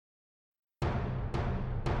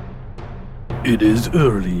It is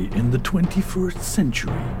early in the 21st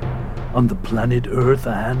century. On the planet Earth,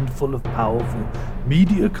 a handful of powerful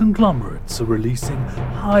media conglomerates are releasing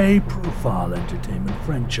high-profile entertainment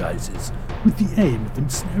franchises with the aim of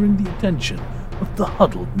ensnaring the attention of the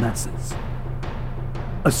huddled masses.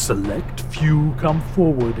 A select few come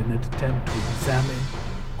forward in an attempt to examine,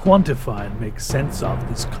 quantify, and make sense of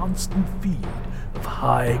this constant feed of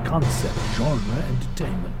high-concept genre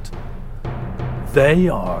entertainment. They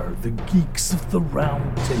are the Geeks of the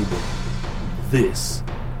Round Table. This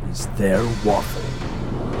is their waffle.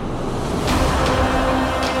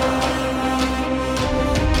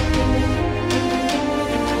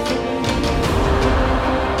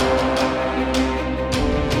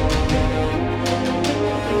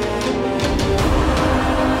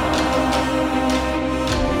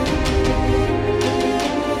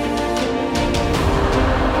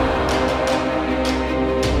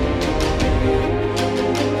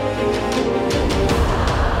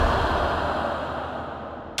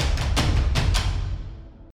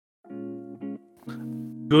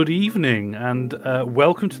 Good evening and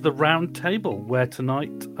welcome to the round table, where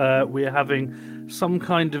tonight we are having some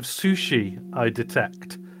kind of sushi, I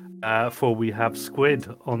detect, for we have squid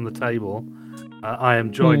on the table. I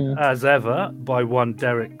am joined as ever by one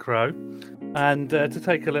Derrick Crow, and to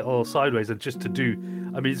take a little sideways and just to do,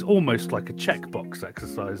 I mean, it's almost like a checkbox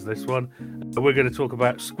exercise, this one. We're going to talk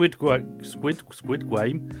about Squid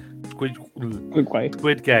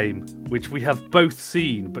Game, which we have both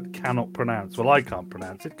seen but cannot pronounce. Well, I can't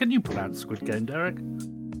pronounce it. Can you pronounce Squid Game, Derrick?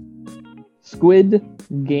 Squid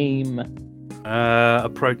Game.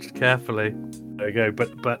 Approached carefully. There you go.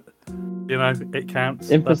 But you know, it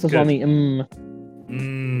counts. Emphasis on the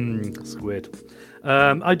squid.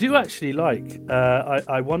 I do actually like.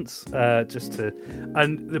 I once and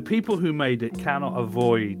the people who made it cannot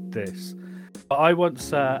avoid this. But I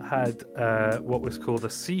once had what was called a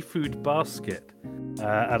seafood basket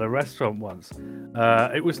at a restaurant once.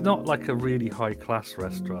 It was not like a really high class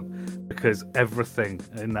restaurant because everything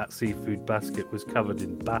in that seafood basket was covered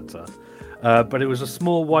in batter. But it was a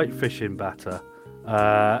small whitefish in batter,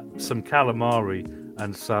 some calamari,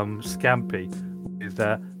 and some scampi with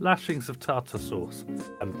lashings of tartar sauce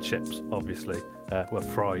and chips, obviously. Well,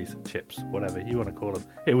 fries, chips, whatever you want to call them.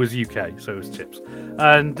 It was UK, so it was chips.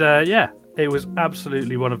 And it was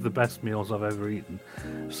absolutely one of the best meals I've ever eaten.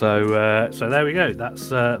 So there we go.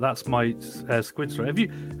 That's my squid story.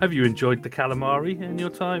 Have you enjoyed the calamari in your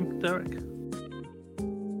time, Derrick?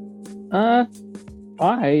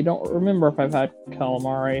 I don't remember if I've had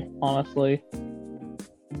calamari, honestly.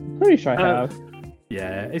 Pretty sure I have.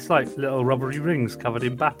 Yeah, it's like little rubbery rings covered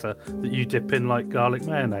in batter that you dip in like garlic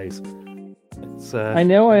mayonnaise. I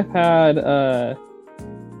know I've had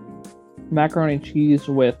macaroni and cheese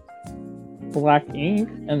with black ink,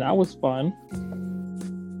 and that was fun.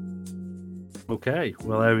 Okay,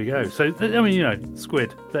 well there we go. So I mean, you know,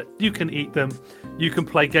 squid, that you can eat them, you can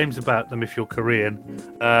play games about them if you're Korean,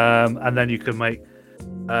 and then you can make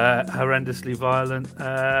horrendously violent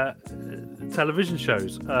television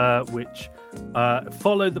shows which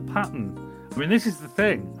follow the pattern. I mean, this is the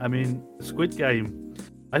thing. I mean, Squid Game,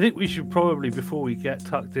 I think we should probably, before we get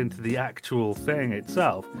tucked into the actual thing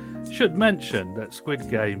itself, should mention that Squid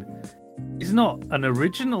Game is not an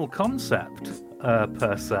original concept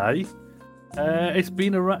per se. It's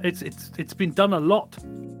been done a lot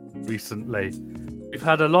recently. We've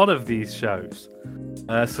had a lot of these shows.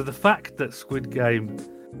 So the fact that Squid Game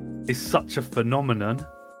is such a phenomenon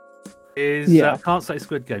is can't say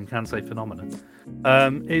Squid Game, can say phenomenon.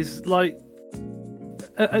 Is like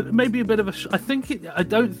maybe a bit of a. I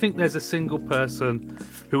don't think there's a single person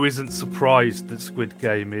who isn't surprised that Squid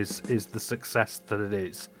Game is the success that it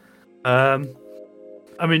is. I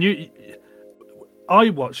mean, I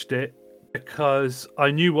watched it because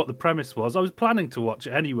I knew what the premise was. I was planning to watch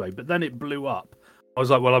it anyway, but then it blew up. I was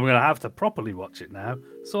like, well, I'm going to have to properly watch it now.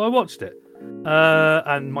 So I watched it.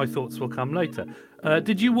 And my thoughts will come later.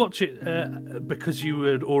 Did you watch it because you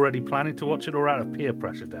were already planning to watch it, or out of peer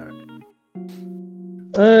pressure, Derrick?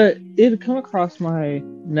 It had come across my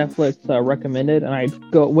Netflix recommended, and I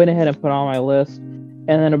went ahead and put it on my list. And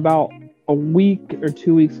then about a week or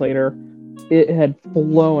 2 weeks later, it had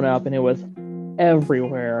blown up, and it was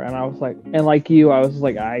everywhere. And I was like, and like you, I was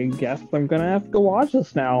like, I guess I'm gonna have to watch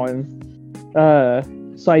this now. And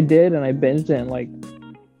so I did, and I binged it in like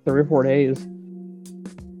 3 or 4 days.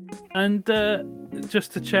 And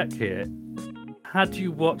just to check here, had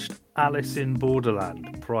you watched Alice in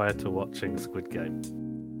Borderland prior to watching Squid Game?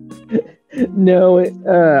 No,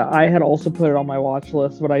 I had also put it on my watch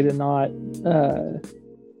list, but I did not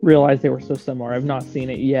realize they were so similar. I've not seen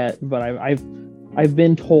it yet, but I've I've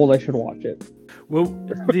been told I should watch it. Well,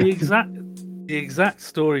 the exact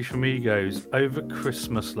story for me goes over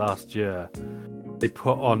Christmas last year. They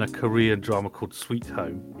put on a Korean drama called Sweet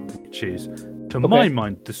Home, which is, to my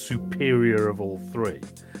mind, the superior of all three.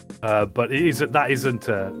 But that isn't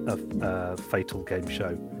a Fatal Game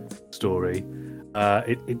show story.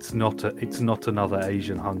 It's not another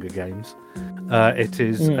Asian Hunger Games. It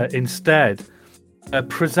is instead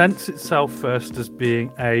presents itself first as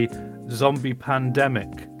being a zombie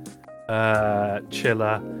pandemic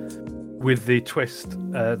chiller, with the twist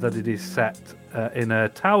that it is set in a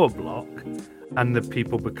tower block, and the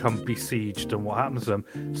people become besieged and what happens to them.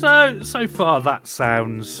 So far that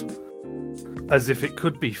sounds as if it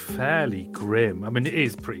could be fairly grim. I mean, it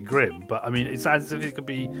is pretty grim, but I mean, it sounds as if it could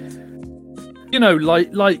be,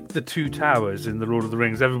 like the Two Towers in the Lord of the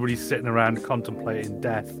Rings. Everybody's sitting around contemplating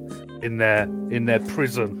death in their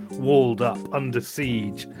prison, walled up under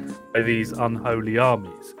siege by these unholy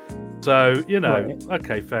armies. So, right.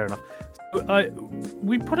 Okay, fair enough.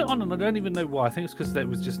 We put it on, and I don't even know why. I think it's because there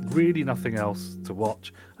was just really nothing else to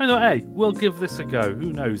watch. I thought, hey, we'll give this a go.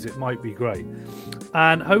 Who knows? It might be great.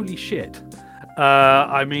 And holy shit!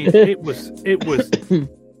 I mean, it was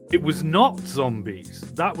not zombies.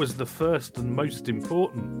 That was the first and most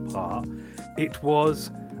important part. It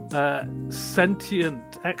was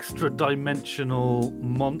sentient, extra-dimensional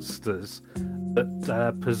monsters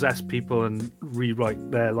that possess people and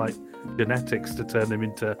rewrite their genetics to turn them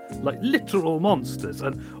into literal monsters,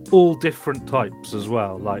 and all different types as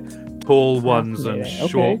well, like tall ones and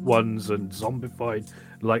short ones and zombified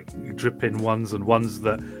dripping ones, and ones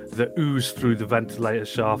that ooze through the ventilator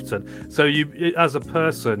shafts. And so you, as a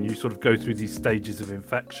person, you sort of go through these stages of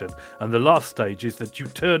infection, and the last stage is that you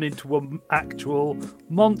turn into an actual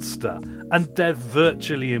monster, and they're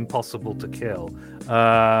virtually impossible to kill.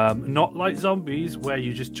 Not like zombies where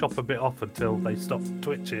you just chop a bit off until they stop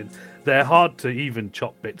twitching. They're hard to even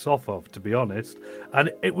chop bits off of, to be honest.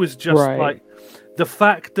 And it was just the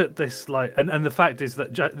fact that this and the fact is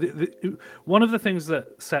that one of the things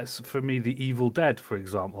that sets for me the Evil Dead, for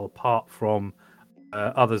example, apart from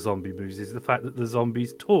other zombie movies, is the fact that the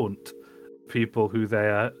zombies taunt people who they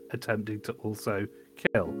are attempting to also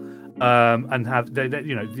kill, and have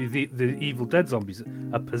the Evil Dead zombies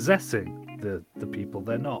are possessing the people.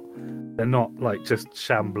 They're not just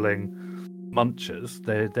shambling munchers.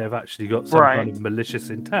 They've actually got some kind of malicious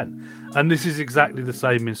intent, and this is exactly the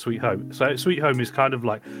same in Sweet Home. So Sweet Home is kind of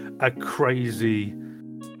like a crazy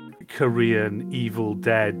Korean Evil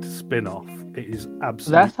Dead spin-off. It is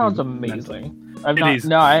absolutely that sounds amazing.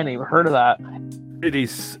 Mental. I hadn't even heard of that. It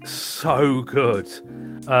is so good.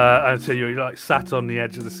 And so you're sat on the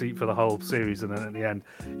edge of the seat for the whole series, and then at the end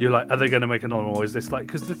you're like, are they going to make another one, or is this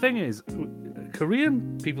because the thing is,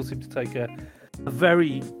 Korean people seem to take a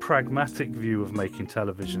very pragmatic view of making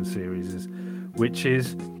television series, which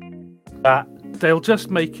is that they'll just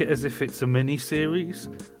make it as if it's a mini series,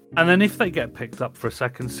 and then if they get picked up for a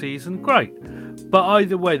second season, great. But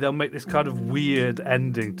either way, they'll make this kind of weird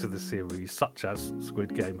ending to the series, such as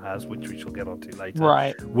Squid Game has, which we shall get onto later.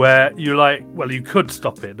 Right. Where you're like, well, you could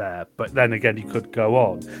stop it there, but then again, you could go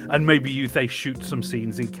on. And maybe they shoot some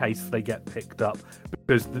scenes in case they get picked up,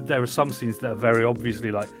 because there are some scenes that are very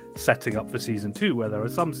obviously setting up for season 2, where there are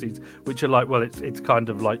some scenes which are well, it's kind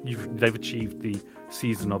of they've achieved the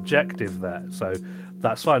season objective there. So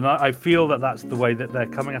that's fine. I feel that that's the way that they're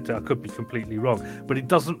coming at it. I could be completely wrong, but it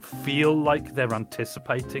doesn't feel like they're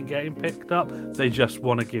anticipating getting picked up. They just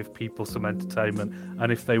want to give people some entertainment,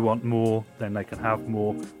 and if they want more, then they can have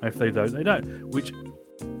more, and if they don't, they don't. Which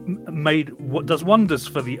does wonders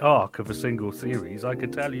for the arc of a single series, I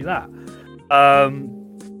can tell you that.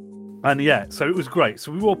 And yeah, so it was great.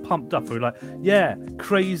 So we were all pumped up. We were like, yeah,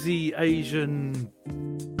 crazy Asian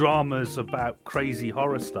dramas about crazy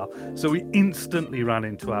horror stuff. So we instantly ran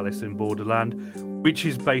into Alice in Borderland, which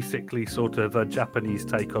is basically sort of a Japanese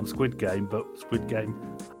take on Squid Game, but Squid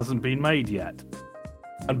Game hasn't been made yet.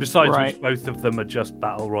 And besides, which both of them are just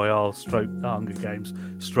Battle Royale, stroke the Hunger Games,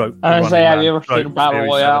 stroke. I was say, have you ever seen Battle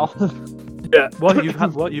Royale? Yeah,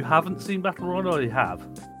 you haven't seen Battle Royale, or you have?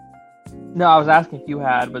 No, I was asking if you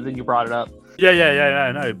had, but then you brought it up.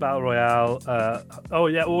 Yeah, no, Battle Royale.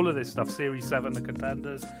 All of this stuff. Series 7, The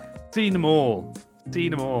Contenders. Seen them all.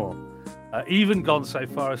 Even gone so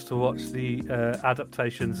far as to watch the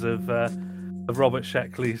adaptations of Robert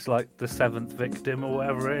Sheckley's The Seventh Victim, or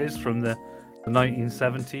whatever it is, from the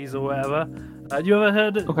 1970s or whatever. You ever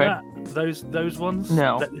heard of that? Those ones?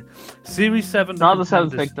 No. Series 7. Not The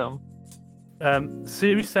Seventh Victim.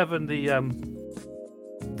 Series 7,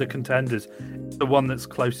 the Contenders, the one that's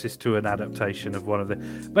closest to an adaptation of one of the.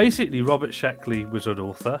 Basically, Robert Sheckley was an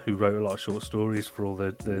author who wrote a lot of short stories for all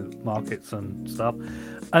the markets and stuff.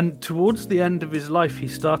 And towards the end of his life, he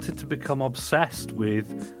started to become obsessed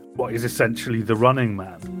with what is essentially The Running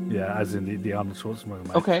Man. Yeah, as in the Arnold Schwarzenegger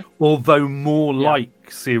man. Okay. Although more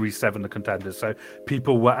like Series 7, The Contenders. So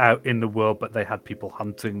people were out in the world, but they had people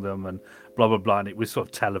hunting them and blah, blah, blah. And it was sort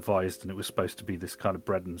of televised, and it was supposed to be this kind of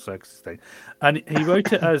bread and circus thing. And he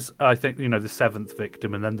wrote it as, I think, the 7th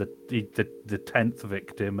victim, and then the 10th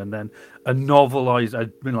victim, and then a novelized,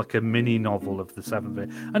 like a mini novel of the 7th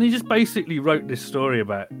victim. And he just basically wrote this story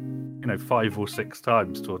about 5 or 6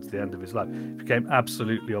 times towards the end of his life. He became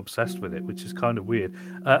absolutely obsessed with it, which is kind of weird.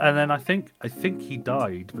 And then I think he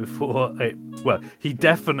died before it. Well, he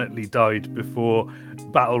definitely died before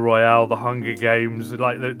Battle Royale, the Hunger Games.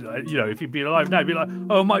 Like, if he'd been alive now, he'd be like,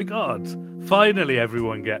 oh my god, finally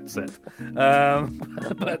everyone gets it.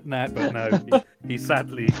 But no, he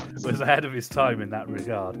sadly was ahead of his time in that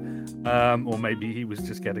regard. Or maybe he was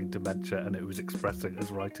just getting dementia and it was expressing as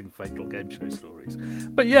writing fatal game show stories.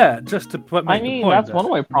 But yeah, just to make the point that's there. one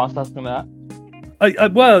way of processing that.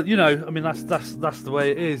 Well, that's the way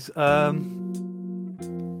it is.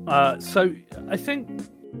 So I think,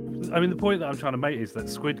 the point that I'm trying to make is that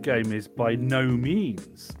Squid Game is by no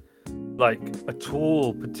means at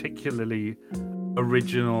all particularly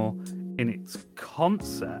original in its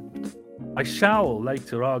concept. I shall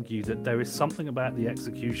later argue that there is something about the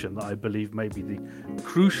execution that I believe may be the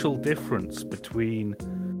crucial difference between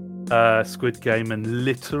Squid Game and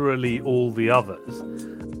literally all the others.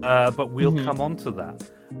 But we'll come on to that.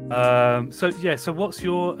 So what's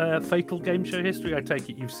your fatal game show history? I take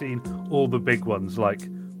it you've seen all the big ones like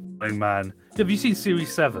Running Man. Have you seen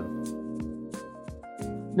Series 7?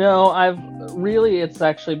 No, it's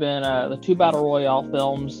actually been the 2 Battle Royale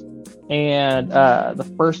films and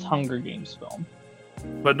the first Hunger Games film.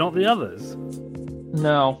 But not the others?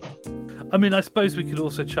 No. I suppose we could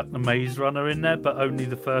also chuck the Maze Runner in there, but only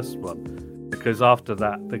the first one. Because after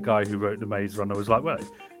that, the guy who wrote the Maze Runner was like, well, you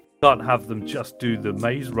can't have them just do the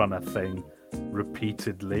Maze Runner thing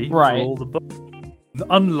repeatedly for all the books.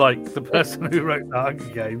 Unlike the person who wrote the Hunger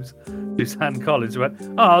Games, Suzanne Collins, who went,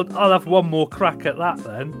 I'll have one more crack at that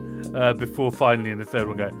then, before finally in the third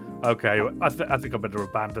one going, okay, I think I better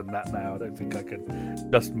abandon that now. I don't think I can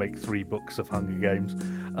just make 3 books of Hunger Games.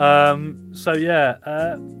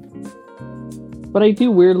 But I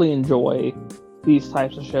do weirdly enjoy these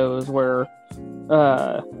types of shows where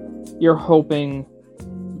you're hoping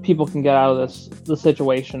people can get out of the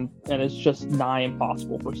situation, and it's just nigh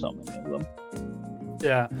impossible for so many of them.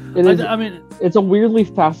 Yeah, it's a weirdly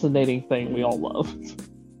fascinating thing we all love.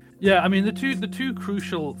 Yeah, the two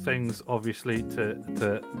crucial things, obviously, to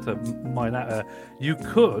mine out. You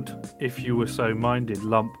could, if you were so minded,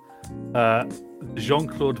 lump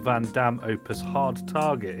Jean-Claude Van Damme opus Hard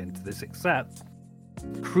Target into this, except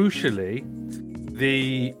crucially,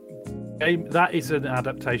 the game that is an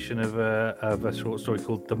adaptation of a short story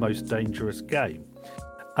called The Most Dangerous Game.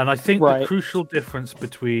 And I think the crucial difference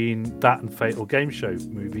between that and Fatal Game Show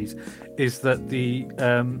movies is that the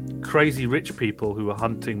crazy rich people who are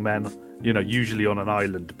hunting men, usually on an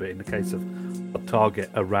island, but in the case of a target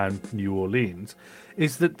around New Orleans,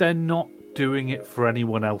 is that they're not doing it for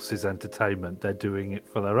anyone else's entertainment. They're doing it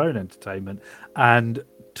for their own entertainment and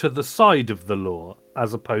to the side of the law,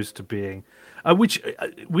 as opposed to being... which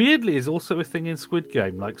weirdly is also a thing in Squid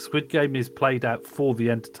Game. Like, Squid Game is played out for the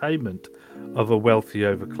entertainment of a wealthy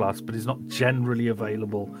overclass, but is not generally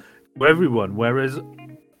available to everyone. Whereas,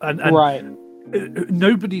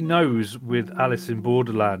 nobody knows with Alice in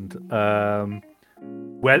Borderland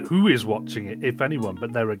who is watching it, if anyone.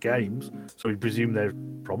 But there are games, so we presume there's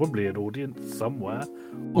probably an audience somewhere.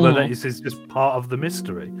 Although this is just part of the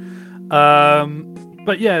mystery.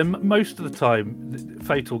 But yeah, most of the time,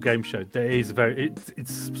 Fatal Game Show, there is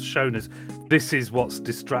it's shown as this is what's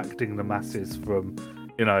distracting the masses from,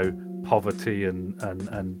 poverty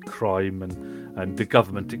and crime and the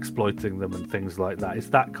government exploiting them and things like that. It's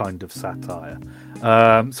that kind of satire.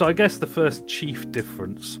 So I guess the first chief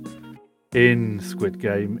difference in Squid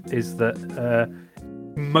Game is that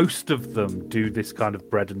most of them do this kind of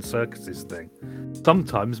bread and circuses thing.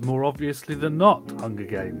 Sometimes more obviously than not, Hunger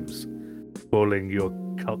Games. Calling your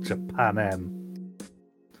culture panem,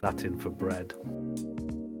 Latin for bread.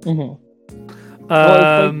 Well,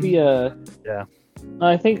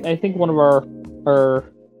 it's like I think one of our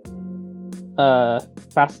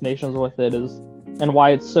fascinations with it is, and why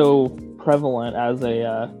it's so prevalent as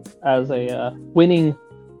a winning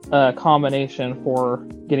combination for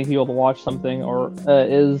getting people to watch something, or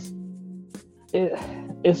is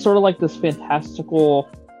sort of like this fantastical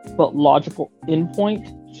but logical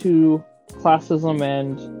endpoint to classism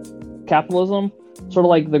and capitalism, sort of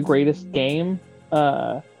like The Greatest Game,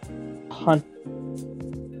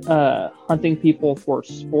 hunting people for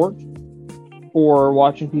sport or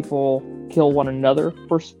watching people kill one another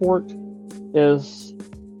for sport is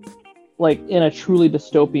like in a truly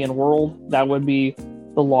dystopian world, that would be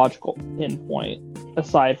the logical endpoint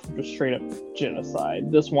aside from just straight up genocide.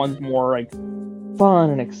 This one's more like fun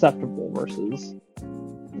and acceptable versus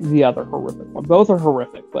the other horrific one. Both are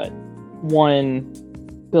horrific, but one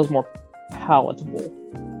feels more palatable,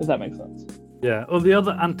 if that makes sense. Yeah. Well, the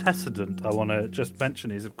other antecedent I want to just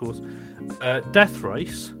mention is, of course, Death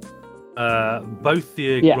Race. Both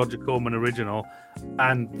the Roger Corman original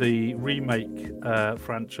and the remake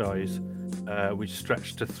franchise, which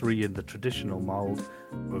stretched to 3 in the traditional mold,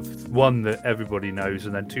 with one that everybody knows,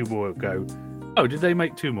 and then 2 more go. Oh, did they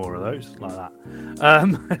make 2 more of those like that?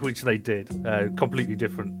 Which they did. Completely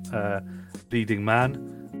different leading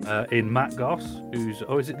man. In Matt Goss,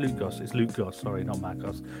 is it Luke Goss? It's Luke Goss, sorry, not Matt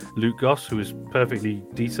Goss. Luke Goss, who is perfectly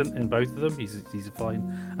decent in both of them. He's a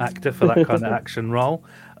fine actor for that kind of action role.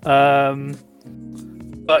 But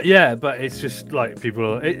it's just like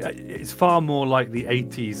it's far more like the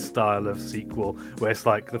 80s style of sequel, where it's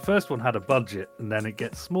like the first one had a budget and then it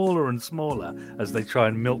gets smaller and smaller as they try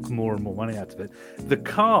and milk more and more money out of it. The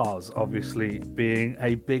cars, obviously, being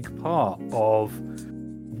a big part of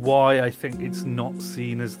why I think it's not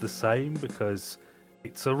seen as the same, because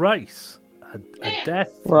it's a race, a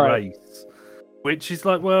death race, which is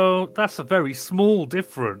like, well, that's a very small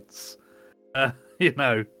difference,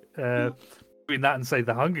 between that and, say,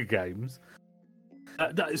 the Hunger Games.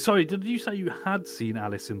 Sorry, did you say you had seen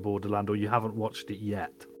Alice in Borderland, or you haven't watched it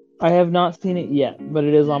yet? I have not seen it yet, but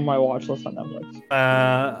it is on my watch list on Netflix.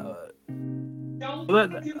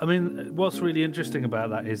 I mean, what's really interesting about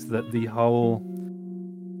that is that the whole...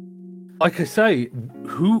 Like I say,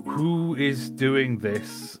 who is doing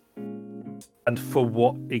this and for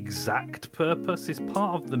what exact purpose is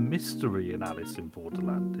part of the mystery in Alice in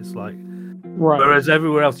Borderland. It's like, whereas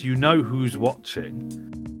everywhere else, you know who's watching.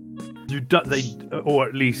 You don't, or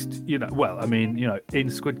at least, in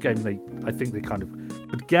Squid Game, I think they kind of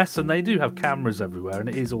would guess, and they do have cameras everywhere, and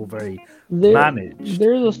it is all very managed.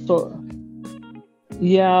 There's a story.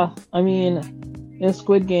 Yeah, I mean, in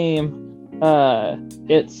Squid Game,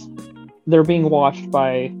 they're being watched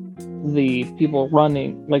by the people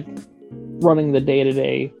running the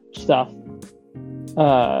day-to-day stuff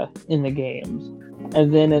in the games,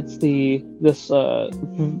 and then it's this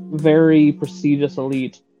very prestigious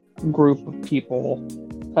elite group of people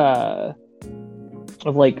of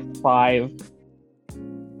like 5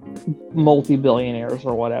 multi-billionaires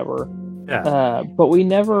or whatever. Yeah. But we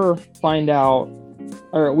never find out,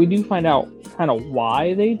 or we do find out kind of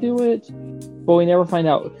why they do it, but we never find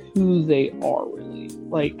out who they are really.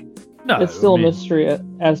 Like, no, it's still a mystery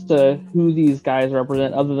as to who these guys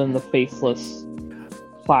represent, other than the faceless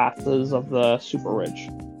classes of the super rich.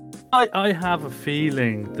 I have a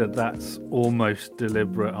feeling that that's almost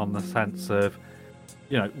deliberate, on the sense of,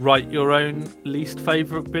 write your own least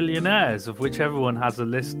favourite billionaires, of which everyone has a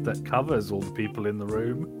list that covers all the people in the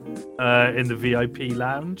room, in the VIP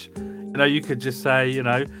lounge. You could just say,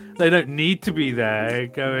 they don't need to be there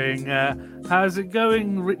going, how's it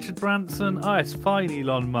going, Richard Branson? Oh, it's fine,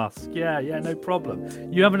 Elon Musk. Yeah, no problem.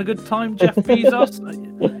 You having a good time, Jeff Bezos?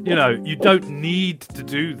 You don't need to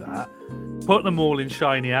do that. Put them all in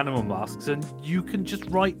shiny animal masks and you can just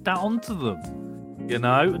write that onto them.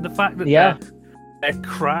 And the fact that they're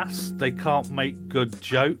crass, they can't make good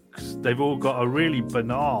jokes, they've all got a really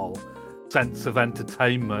banal sense of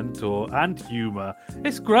entertainment and humour.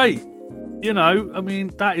 It's great. It's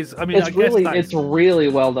really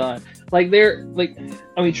well done.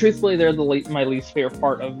 Truthfully, they're my least favorite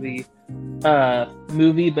part of the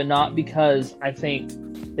movie, but not because I think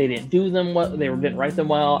they didn't do them well, they didn't write them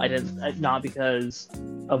well. Not because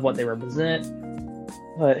of what they represent,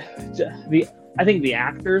 but I think the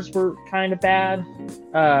actors were kind of bad.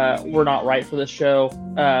 Were not right for this show.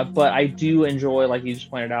 But I do enjoy, like you just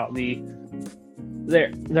pointed out, they're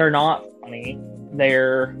not funny.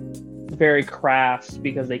 They're very crass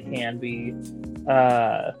because they can be.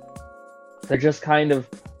 They're just kind of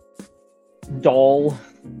dull,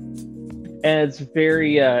 and it's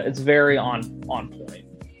very on point.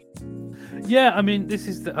 Yeah, this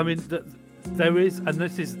is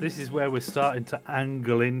this is where we're starting to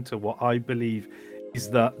angle into what I believe is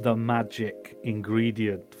the magic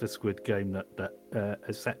ingredient for Squid Game that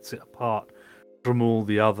sets it apart from all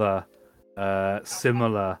the other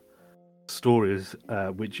similar stories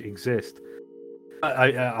which exist.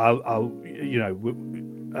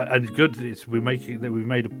 and good. We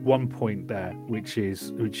made one point there, which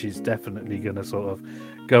is definitely going to sort of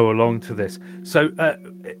go along to this. So,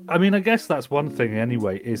 I mean, I guess that's one thing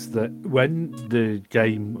anyway, is that when the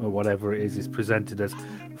game or whatever it is presented as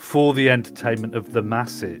for the entertainment of the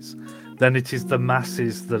masses, then it is the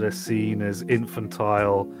masses that are seen as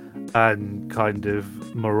infantile and kind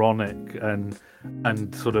of moronic and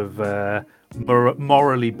sort of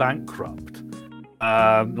morally bankrupt,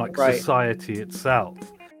 like Right. society itself.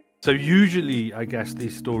 So usually, I guess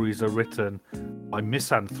these stories are written by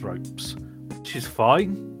misanthropes, which is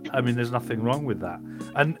fine. I mean, there's nothing wrong with that.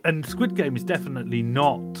 And Squid Game is definitely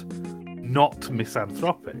not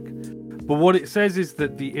misanthropic. But what it says is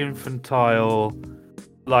that the infantile,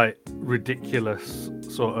 like ridiculous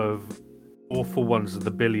sort of awful ones are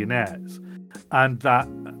the billionaires, and that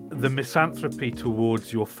the misanthropy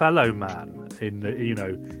towards your fellow man in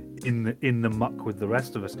the muck with the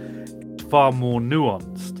rest of us is far more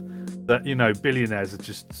nuanced. That billionaires are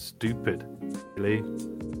just stupid. Really,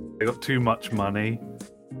 they got too much money.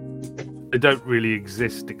 They don't really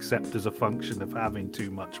exist except as a function of having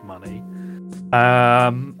too much money.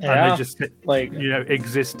 And they just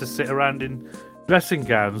exist to sit around in dressing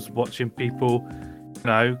gowns watching people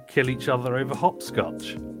kill each other over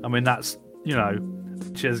hopscotch. I mean, that's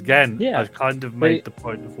which is, again, I've kind of made the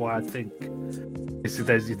point of why I think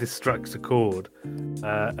this strikes a chord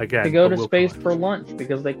again. They go to space for lunch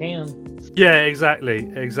because they can. Yeah, exactly.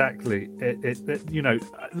 Well,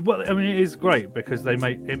 I mean, it is great because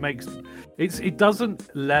it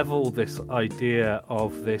doesn't level this idea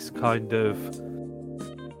of this kind of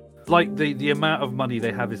like the amount of money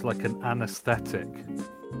they have is like an anesthetic.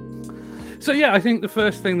 So yeah, I think the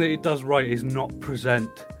first thing that it does right is not present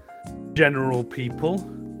general people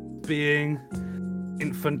being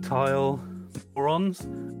infantile morons,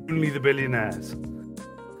 only the billionaires.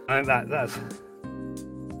 And that's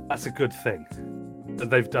a good thing that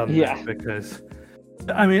they've done that, because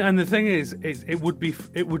I mean, and the thing is it would be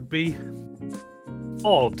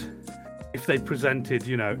odd if they presented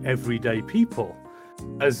everyday people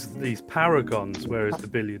as these paragons, whereas the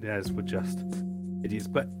billionaires were just idiots.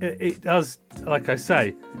 But it does, like I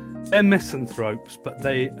say, they're misanthropes, but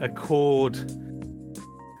they accord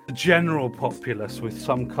the general populace with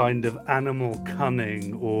some kind of animal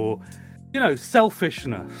cunning or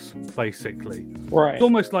selfishness, basically. Right. It's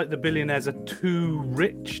almost like the billionaires are too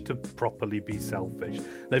rich to properly be selfish.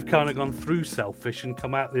 They've kind of gone through selfish and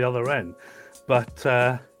come out the other end. But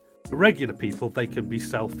regular people, they can be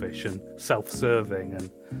selfish and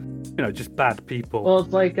self-serving and just bad people. Well,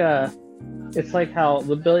 it's like how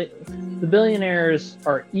the billionaires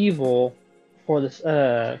are evil for this,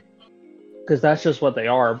 because that's just what they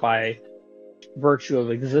are by virtue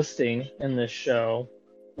of existing in this show,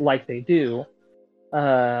 like they do.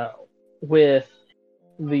 With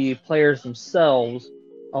the players themselves,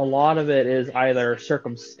 a lot of it is either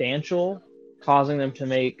circumstantial, causing them to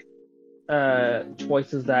make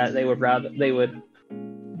choices that they would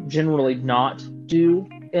generally not do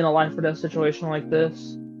in a life or death situation like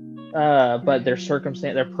this. But their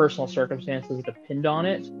personal circumstances depend on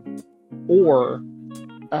it, or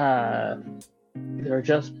they're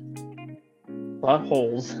just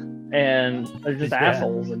buttholes and they're just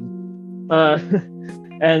assholes,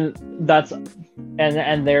 and that's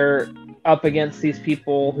and they're up against these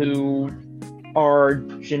people who are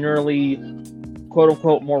generally quote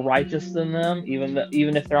unquote more righteous than them,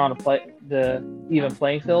 even if they're on the even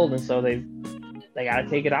playing field, and so they got to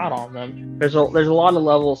take it out on them. There's a lot of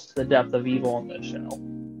levels to the depth of evil in this show.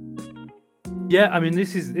 Yeah, I mean,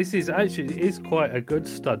 this is actually, it is quite a good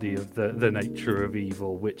study of the nature of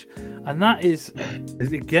evil, and that is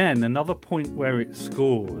again another point where it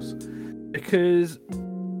scores, because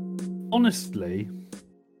honestly,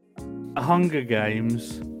 Hunger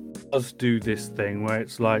Games does do this thing where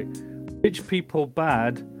it's like rich people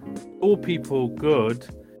bad, poor people good,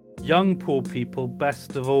 young poor people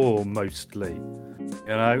best of all, mostly.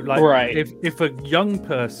 Right. If a young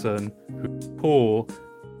person who's poor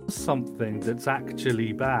does something that's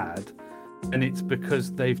actually bad, and it's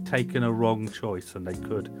because they've taken a wrong choice and they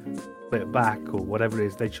could put it back or whatever it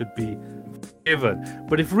is, they should be forgiven.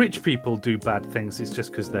 But if rich people do bad things, it's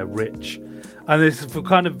just because they're rich. And it's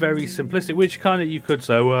kind of very simplistic, which kind of you could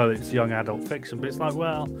say, well, it's young adult fiction, but it's like,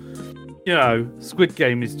 well, Squid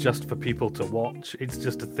Game is just for people to watch. It's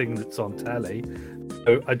just a thing that's on telly.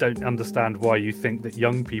 So I don't understand why you think that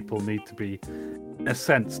young people need to be, in a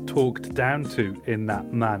sense, talked down to in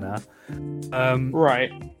that manner.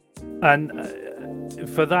 Right. And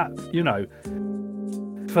for that,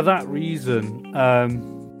 for that reason,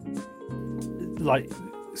 like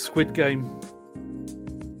Squid Game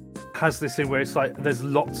has this thing where it's like there's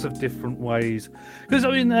lots of different ways. Because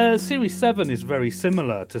I mean, Series 7 is very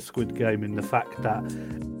similar to Squid Game in the fact that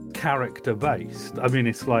character based. I mean,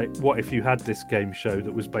 it's like, what if you had this game show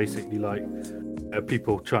that was basically like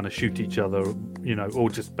people trying to shoot each other, you know, or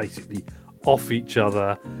just basically off each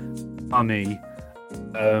other, money,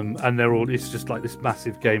 and they're all, it's just like this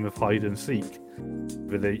massive game of hide and seek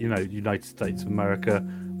with the, you know, United States of America,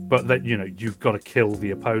 but that, you know, you've got to kill the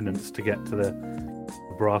opponents to get to the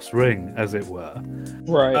brass ring, as it were.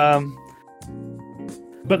 Right.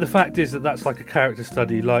 But the fact is that that's like a character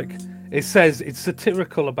study. Like it says, it's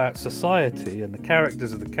satirical about society and the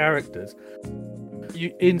characters of the characters.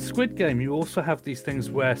 In Squid Game, you also have these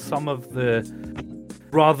things where some of the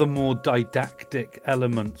rather more didactic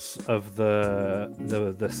elements of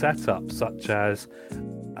the setup, such as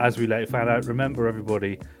we later found out, remember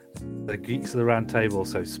everybody, the Geeks of the Round Table,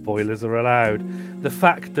 so spoilers are allowed. The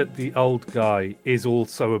fact that the old guy is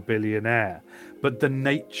also a billionaire, but the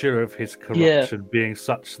nature of his corruption being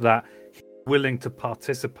such that he's willing to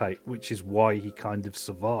participate, which is why he kind of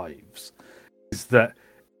survives, is that,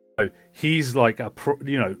 you know, he's like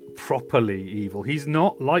properly evil. He's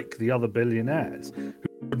not like the other billionaires who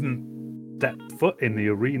wouldn't step foot in the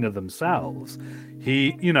arena themselves.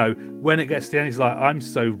 He, you know, when it gets to the end, he's like, I'm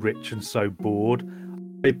so rich and so bored,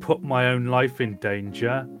 I put my own life in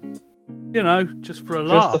danger, you know, just for a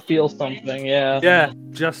laugh. Just to feel something, yeah. Yeah,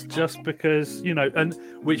 just because, you know, and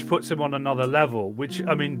which puts him on another level, which,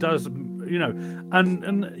 I mean, does, you know,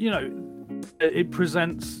 and you know, it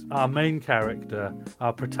presents our main character,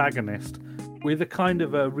 our protagonist, with a kind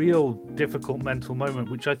of a real difficult mental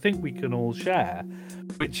moment, which I think we can all share,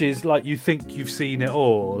 which is like, you think you've seen it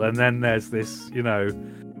all, and then there's this, you know,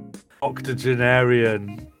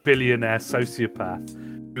 octogenarian billionaire sociopath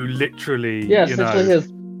who literally, essentially his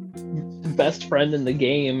best friend in the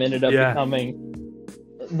game ended up becoming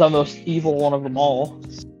the most evil one of them all.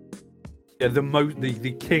 Yeah,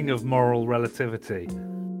 the king of moral relativity,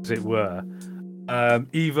 as it were.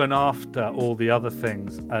 Even after all the other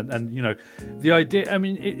things, and you know, the idea, I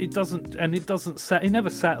mean, it never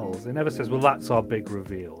settles. It never says, well, that's our big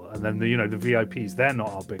reveal, and then you know, the VIPs, they're not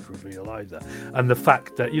our big reveal either. And the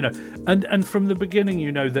fact that, you know, and from the beginning,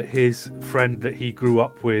 you know, that his friend that he grew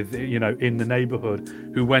up with, you know, in the neighborhood,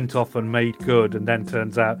 who went off and made good, and then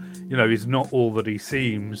turns out, you know, he's not all that he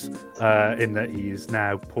seems, in that he is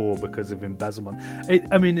now poor because of embezzlement.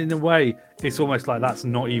 I mean, in a way, it's almost like that's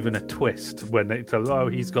not even a twist when they tell, oh,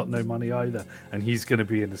 he's got no money either, and he's going to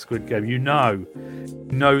be in the Squid Game. You know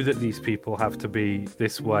that these people have to be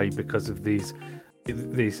this way because of these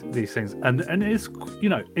things, and it's, you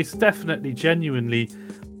know, it's definitely genuinely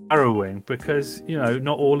harrowing because, you know,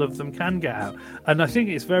 not all of them can get out. And I think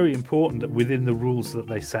it's very important that within the rules that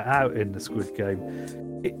they set out in the Squid Game,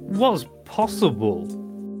 it was possible,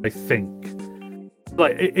 I think.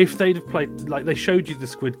 Like, if they'd have played, like they showed you the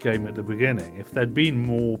Squid Game at the beginning, if there'd been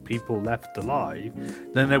more people left alive,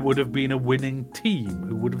 then there would have been a winning team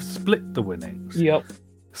who would have split the winnings. Yep.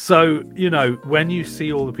 So, you know, when you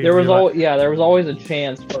see all the people, there was always a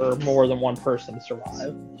chance for more than one person to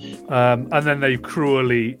survive. And then they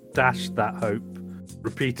cruelly dashed that hope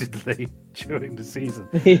repeatedly during the season.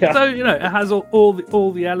 Yeah. So, you know, it has all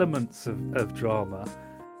the elements of drama.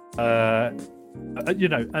 You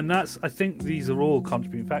know, and that's, I think these are all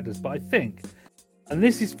contributing factors, but I think, and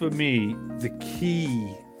this is for me the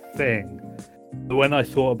key thing, when I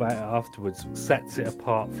thought about it afterwards, sets it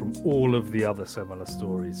apart from all of the other similar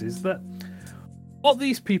stories, is that what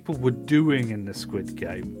these people were doing in the Squid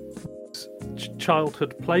Game was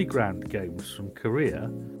childhood playground games from Korea.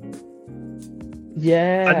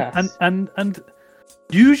 Yeah. And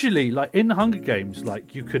usually, like in the Hunger Games,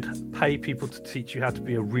 like you could pay people to teach you how to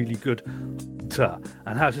be a really good hunter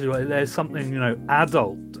and how to do it. There's something, you know,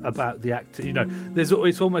 adult about the act. You know,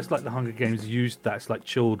 it's almost like the Hunger Games used that. It's like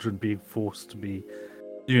children being forced to be,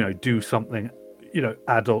 you know, do something, you know,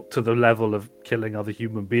 adult to the level of killing other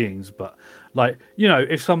human beings. But like, you know,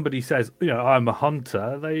 if somebody says, you know, I'm a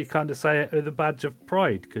hunter, they kind of say it with a badge of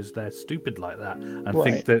pride because they're stupid like that and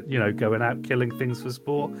think that, you know, going out killing things for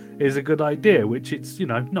sport is a good idea, which it's, you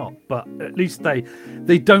know, not. But at least they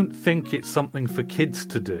don't think it's something for kids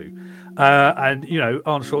to do. And, you know,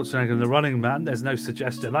 Arnold Schwarzenegger and the Running Man, there's no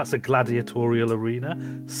suggestion. That's a gladiatorial arena.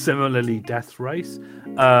 Similarly, Death Race.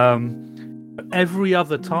 Every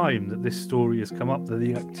other time that this story has come up, that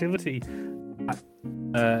the activity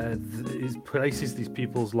places these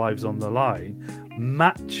people's lives on the line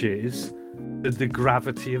matches the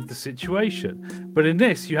gravity of the situation. But in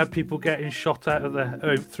this, you have people getting shot out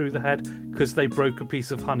of through the head because they broke a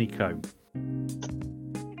piece of honeycomb.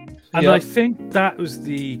 And I think that was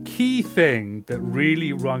the key thing that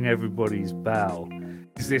really rung everybody's bell,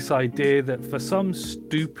 is this idea that for some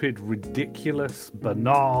stupid, ridiculous,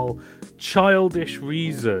 banal, childish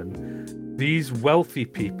reason, these wealthy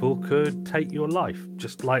people could take your life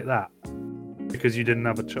just like that because you didn't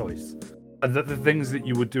have a choice. And that the things that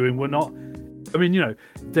you were doing were not... I mean,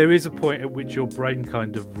 there is a point at which your brain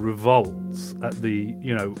kind of revolts at the,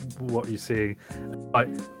 what you're seeing. Like,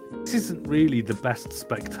 this isn't really the best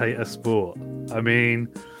spectator sport. I mean,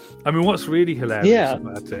 what's really hilarious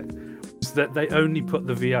about it is that they only put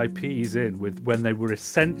the VIPs in when they were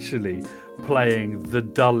essentially playing the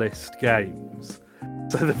dullest games.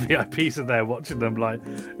 So the VIPs are there watching them, like,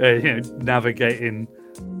 navigating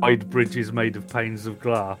wide bridges made of panes of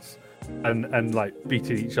glass. And like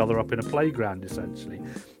beating each other up in a playground, essentially.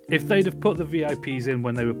 If they'd have put the VIPs in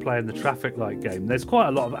when they were playing the traffic light game, there's quite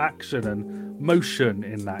a lot of action and motion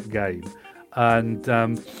in that game. And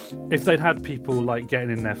if they'd had people like getting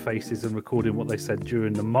in their faces and recording what they said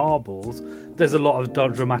during the marbles, there's a lot of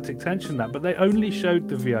dramatic tension in that. But they only showed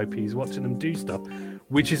the VIPs watching them do stuff,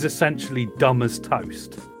 which is essentially dumb as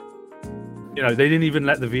toast. They didn't even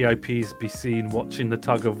let the VIPs be seen watching the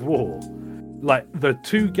tug of war. Like, the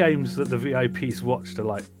two games that the VIPs watched are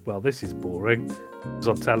like, well, this is boring. It's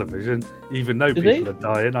on television. Even though people are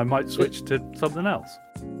dying, I might switch to something else.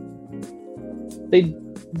 The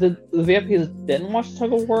VIPs didn't watch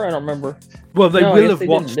Tug of War? I don't remember. Well, they will have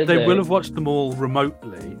watched. They will have watched them all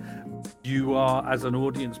remotely. You are, as an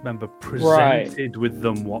audience member, presented with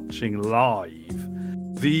them watching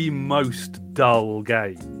live the most dull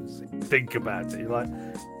games. Think about it. You're like,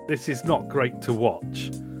 this is not great to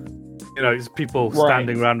watch. It's people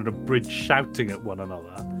standing around on a bridge shouting at one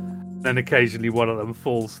another. Then occasionally one of them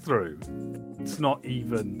falls through. It's not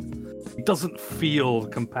even... It doesn't feel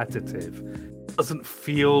competitive. It doesn't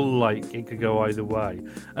feel like it could go either way.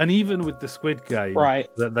 And even with the Squid Game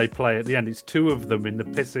that they play at the end, it's two of them in the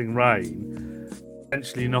pissing rain,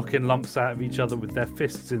 essentially knocking lumps out of each other with their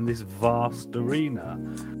fists in this vast arena.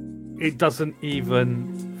 It doesn't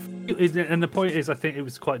even... And the point is, I think it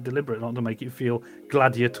was quite deliberate not to make it feel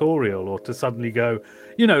gladiatorial or to suddenly go,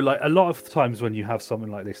 like a lot of times when you have something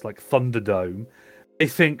like this, like Thunderdome, they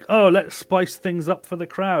think, oh, let's spice things up for the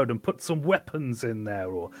crowd and put some weapons in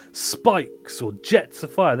there or spikes or jets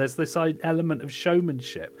of fire. There's this element of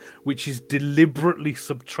showmanship, which is deliberately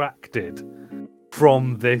subtracted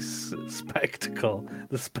from this spectacle.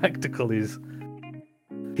 The spectacle is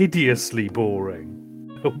hideously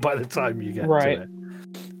boring by the time you get to it.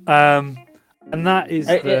 And that is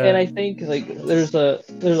and I think like there's a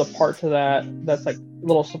part to that's like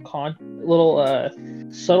little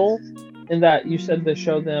subtle in that you said to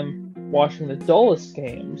show them watching the dullest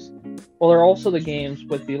games. Well, they're also the games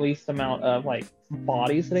with the least amount of like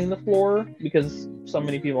bodies hitting the floor because so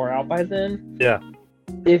many people are out by then. Yeah.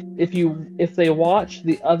 If they watch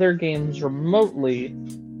the other games remotely,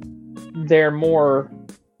 they're more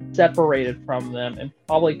separated from them and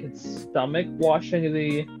probably could stomach watching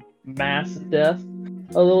the mass death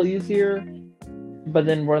a little easier. But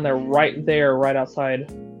then when they're right there, right outside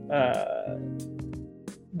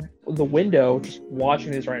the window, just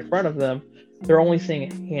watching these right in front of them, they're only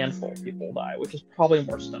seeing a handful of people die, which is probably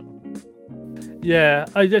more stomach. Yeah,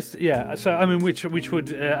 so I mean, which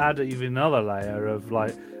would add even another layer of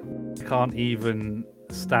like, can't even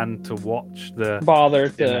stand to watch bother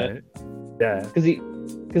to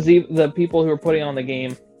because the people who are putting on the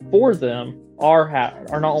game for them are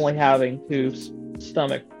not only having to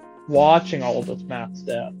stomach watching all of this mass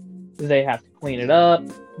death, they have to clean it up,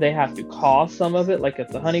 they have to cost some of it, like at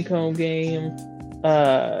the honeycomb game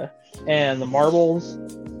and the marbles.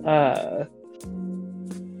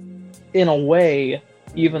 In a way,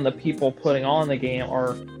 even the people putting on the game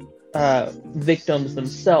are victims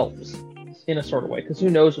themselves in a sort of way, because who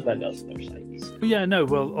knows what that does to their psyches. Yeah, no,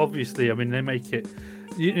 well, obviously, I mean, they make it,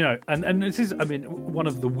 and this is, I mean, one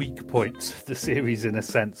of the weak points of the series in a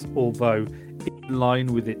sense, although in line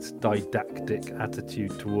with its didactic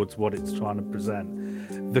attitude towards what it's trying to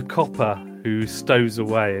present. The copper who stows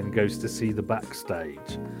away and goes to see the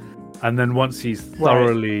backstage, and then once he's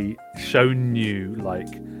thoroughly shown you, like,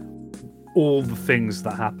 all the things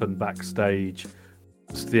that happen backstage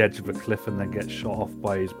to the edge of a cliff and then gets shot off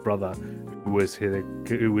by his brother, who was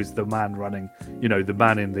the man running, the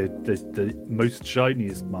man in the most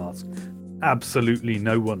shiniest mask. Absolutely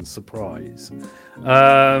no one's surprise.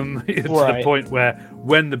 To the point where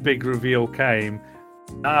when the big reveal came,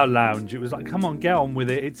 our lounge. It was like, come on, get on with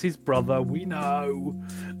it. It's his brother. We know,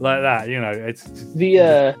 like that. You know, it's just...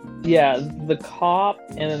 the cop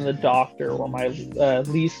and then the doctor were my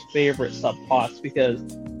least favorite subplots because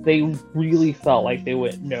they really felt like they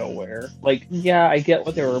went nowhere. Like, yeah, I get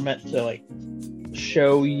what they were meant to like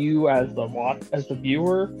show you as the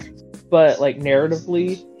viewer, but like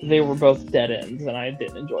narratively, they were both dead ends, and I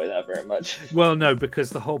didn't enjoy that very much. Well, no, because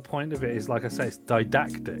the whole point of it is, like I say, it's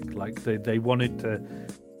didactic. Like they wanted to,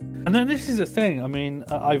 and then this is the thing. I mean,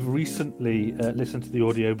 I've recently listened to the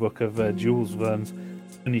audiobook of Jules Verne's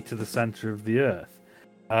 "Journey to the Center of the Earth,"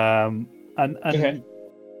 and Okay.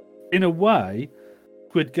 in a way,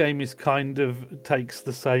 Squid Game is kind of takes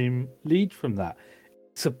the same lead from that.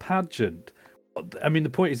 It's a pageant. I mean, the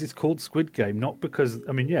point is, it's called Squid Game, not because,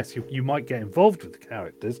 I mean, yes, you might get involved with the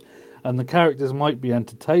characters, and the characters might be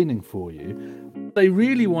entertaining for you. They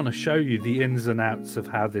really want to show you the ins and outs of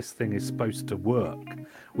how this thing is supposed to work,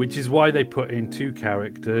 which is why they put in two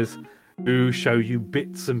characters who show you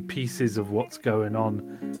bits and pieces of what's going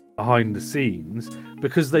on behind the scenes,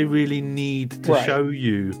 because they really need to show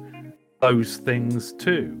you those things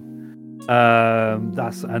too.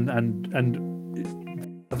 That's and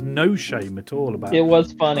have no shame at all about it. It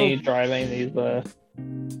was funny driving these.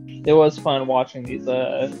 It was fun watching these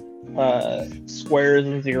squares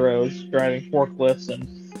and zeros driving forklifts and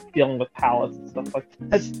dealing with pallets and stuff like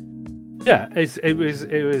that. Yeah, it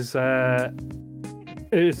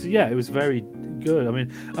was very good. I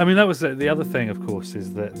mean that was the other thing, of course,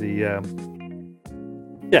 is that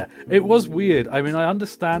it was weird. I mean, I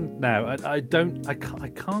understand now. I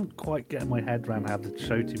can't quite get my head around how the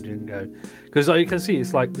show team didn't go, because you can see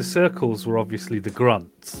it's like the circles were obviously the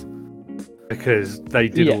grunts because they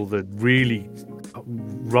did all the really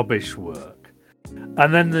rubbish work,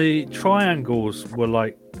 and then the triangles were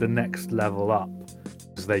like the next level up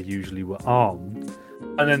because they usually were armed,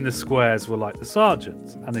 and then the squares were like the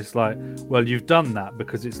sergeants, and it's like, well, you've done that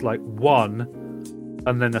because it's like one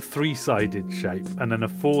and then a three-sided shape, and then a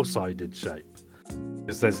four-sided shape.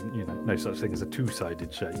 Because there's, no such thing as a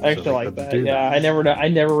two-sided shape. I actually like that. Yeah, I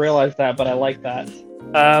never realized that, but I like that.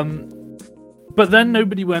 But then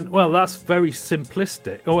nobody went, well, that's very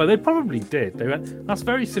simplistic. Oh, well, they probably did. They went, that's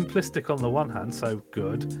very simplistic on the one hand, so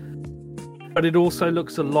good. But it also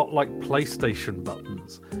looks a lot like PlayStation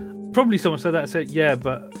buttons. Probably someone said that and said, yeah,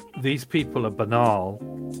 but these people are banal.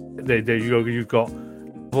 You've got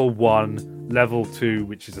level 1, level 2,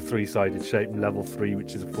 which is a three-sided shape, and level 3,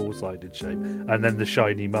 which is a four-sided shape, and then the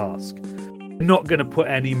shiny mask. I'm not going to put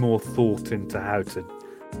any more thought into how to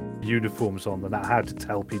uniforms on than that, how to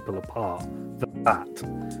tell people apart than that.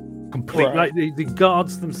 Complete, like the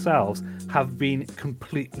guards themselves have been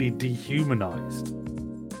completely dehumanized.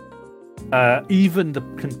 Even the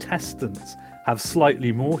contestants have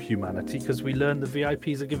slightly more humanity, because we learn the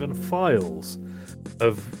VIPs are given files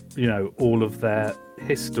of all of their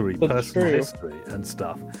history, personal history and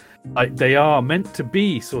stuff. Like, they are meant to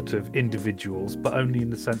be sort of individuals, but only in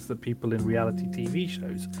the sense that people in reality TV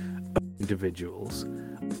shows are individuals.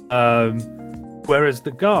 Whereas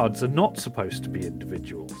the guards are not supposed to be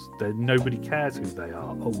individuals. Nobody cares who they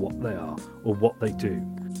are or what they are or what they do.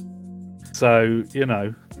 So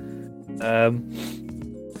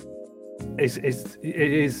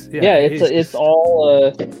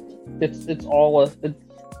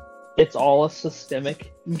it's all a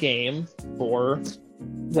systemic game for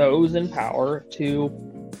those in power to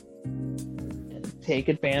take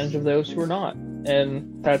advantage of those who are not,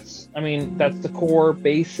 and that's the core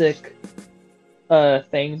basic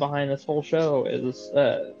thing behind this whole show, is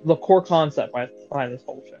the core concept behind this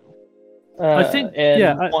whole show. I think,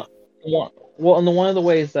 one of the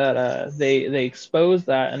ways that they expose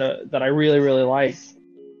that, and that I really really like,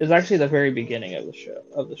 is actually the very beginning of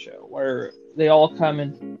the show, where they all come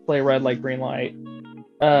and play red light, green light.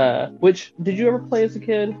 Which, did you ever play as a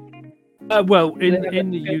kid? Well,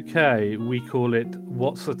 in the UK we call it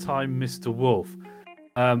 "What's the Time, Mr. Wolf,"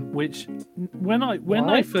 which when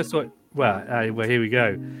I first saw it, well, here we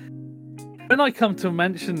go. When I come to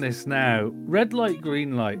mention this now, red light,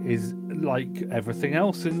 green light is like everything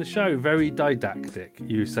else in the show, very didactic.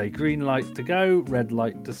 You say green light to go, red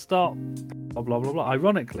light to stop, blah, blah, blah, blah.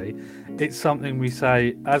 Ironically, it's something we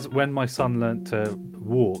say, as when my son learnt to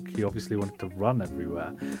walk, he obviously wanted to run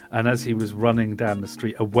everywhere. And as he was running down the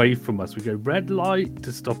street away from us, we go red light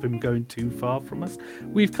to stop him going too far from us.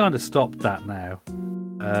 We've kind of stopped that now.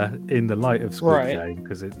 In the light of Squid Game,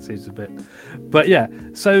 because it's a bit, but yeah,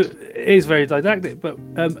 so it is very didactic. But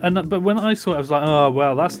but when I saw it, I was like, oh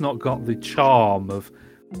well, that's not got the charm of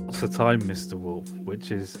What's the Time, Mr. Wolf,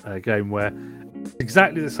 which is a game where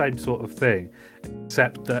exactly the same sort of thing,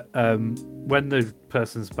 except that when the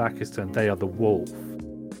person's back is turned, they are the wolf.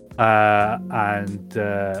 And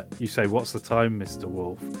you say, "What's the time, Mr.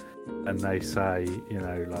 Wolf?" And they say,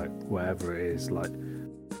 like whatever it is, like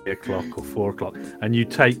 3 o'clock or 4 o'clock. And you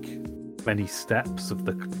take many steps of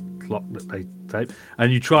the clock that they take,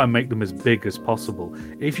 and you try and make them as big as possible.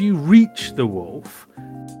 If you reach the wolf,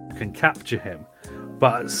 you can capture him.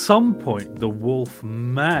 But at some point, the wolf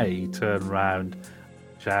may turn around,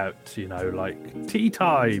 shout, like tea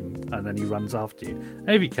time, and then he runs after you. And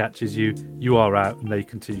if he catches you, you are out, and they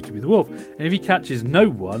continue to be the wolf. And if he catches no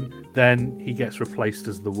one, then he gets replaced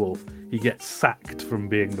as the wolf. He gets sacked from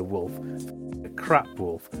being the wolf. A crap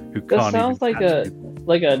wolf who can't. That sounds even catch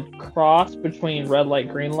like a cross between red light,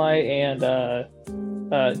 green light, and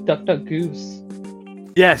duck, duck, goose.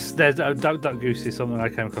 Yes, there's duck, duck, goose is something I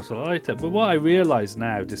came across a lot later. But what I realise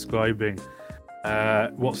now, describing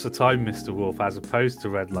What's the Time, Mr. Wolf, as opposed to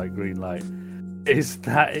red light, green light, is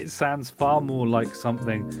that it sounds far more like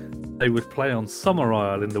something they would play on Summer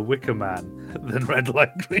Isle in The Wicker Man than red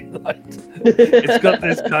light, green light. It's got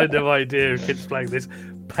this kind of idea of kids playing this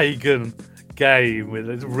pagan game with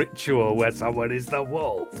this ritual where someone is the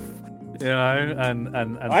wolf,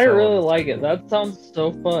 and I really like it. That sounds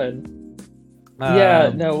so fun.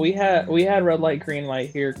 We had red light, green light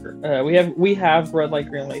here. We have red light,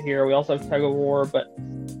 green light here. We also have tug of war, but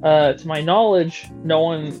to my knowledge, no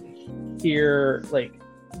one here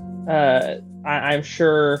I'm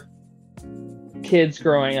sure kids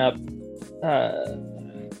growing up,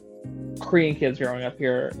 Korean kids growing up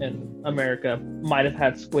here in America might have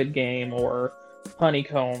had Squid Game or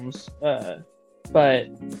honeycombs, but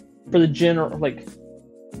for the general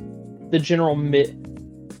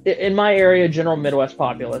in my area, general Midwest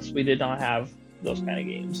populace, we did not have those kind of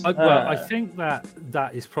games. I think that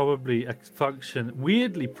is probably a function,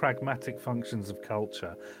 weirdly pragmatic functions of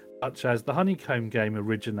culture, such as the honeycomb game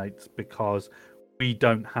originates because we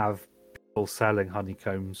don't have people selling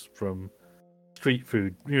honeycombs from street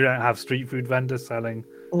food. You don't have street food vendors selling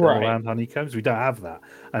around honeycombs. We don't have that.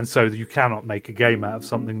 And so you cannot make a game out of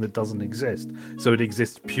something that doesn't exist. So it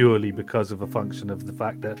exists purely because of a function of the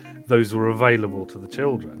fact that those were available to the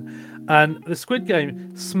children. And the Squid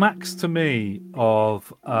Game smacks to me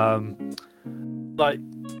of I've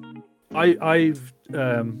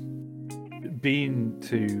been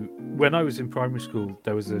to, when I was in primary school,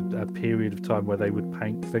 there was a period of time where they would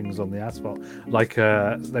paint things on the asphalt,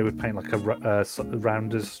 they would paint like a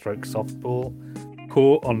rounders stroke softball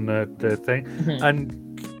court on the thing,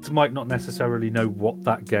 and kids might not necessarily know what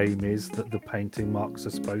that game is that the painting marks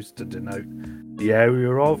are supposed to denote the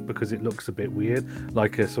area of, because it looks a bit weird,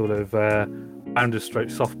 like a sort of rounders stroke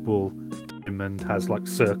softball diamond has like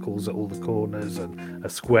circles at all the corners and a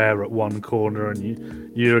square at one corner,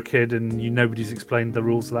 and you're a kid and nobody's explained the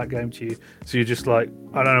rules of that game to you, so you're just like,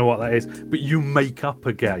 I don't know what that is, but you make up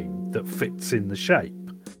a game that fits in the shape.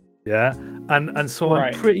 And so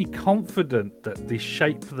I'm pretty confident that the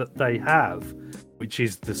shape that they have, which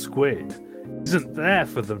is the squid, isn't there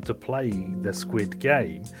for them to play the Squid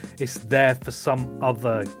Game. It's there for some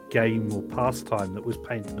other game or pastime that was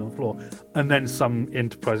painted on the floor. And then some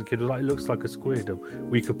enterprising kid was like, it looks like a squid.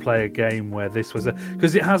 And we could play a game where this was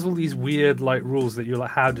because it has all these weird rules that you're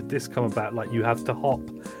like, how did this come about? Like, you have to hop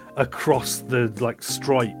across the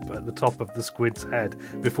stripe at the top of the squid's head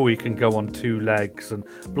before you can go on 2 legs, and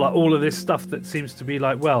all of this stuff that seems to be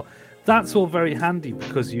well, that's all very handy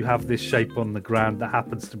because you have this shape on the ground that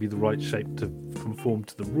happens to be the right shape to conform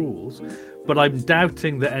to the rules. But I'm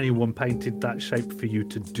doubting that anyone painted that shape for you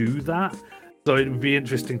to do that. So it would be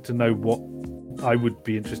interesting to know what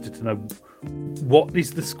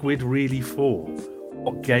is the squid really for?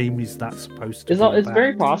 What game is that supposed to be It's about?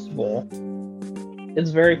 very possible.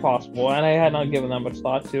 It's very possible, and I had not given that much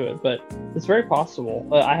thought to it, but it's very possible.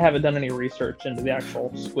 I haven't done any research into the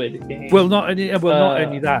actual Squid Game. Well, not only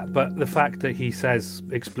that, but the fact that he says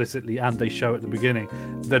explicitly, and they show at the beginning,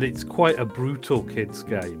 that it's quite a brutal kids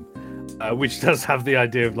game, which does have the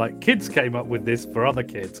idea of kids came up with this for other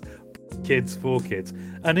kids for kids,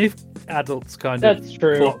 and if adults kind of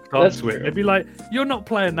clocked onto it, they'd be like, "You're not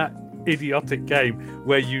playing that idiotic game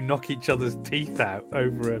where you knock each other's teeth out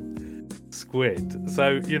over a squid."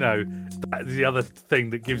 So that's the other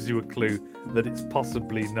thing that gives you a clue that it's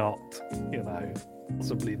possibly not an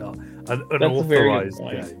unauthorized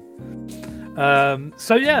game.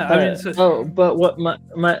 But what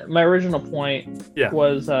my original point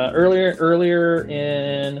was earlier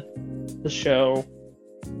in the show.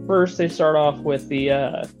 First, they start off with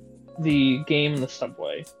the game in the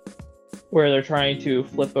subway, where they're trying to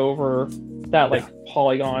flip over that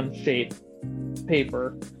polygon shaped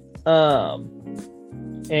paper.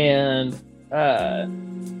 And uh,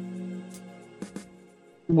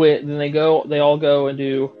 then they all go and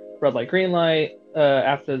do red light, green light,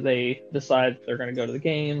 after they decide they're going to go to the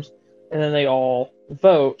games, and then they all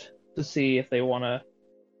vote to see if they want to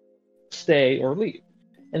stay or leave,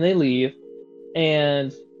 and they leave.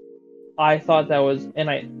 And I thought that was,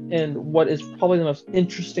 and what is probably the most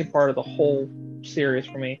interesting part of the whole series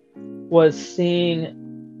for me was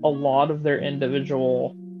seeing a lot of their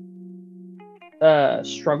individual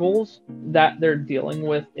struggles that they're dealing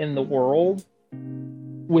with in the world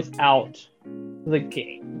without the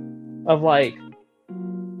game. Of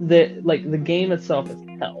the game itself is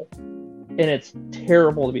hell, and it's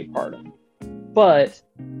terrible to be part of, but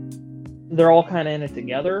they're all kind of in it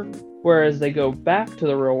together, whereas they go back to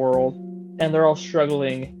the real world and they're all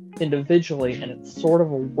struggling individually, and it's sort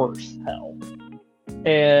of a worse hell.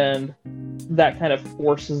 And that kind of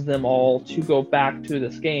forces them all to go back to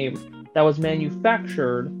this game that was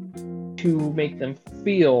manufactured to make them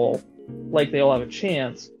feel like they all have a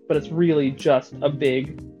chance, but it's really just a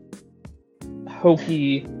big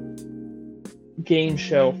hokey game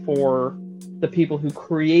show for the people who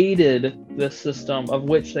created this system, of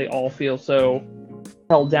which they all feel so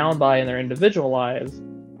held down by in their individual lives.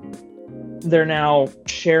 They're now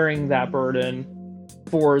sharing that burden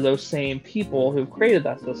for those same people who created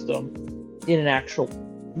that system in an actual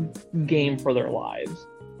game for their lives.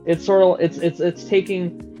 It's sort of it's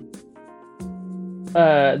taking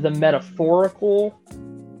the metaphorical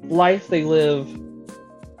life they live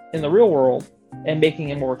in the real world and making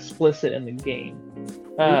it more explicit in the game.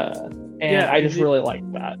 I just really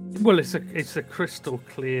like that. Well, it's a crystal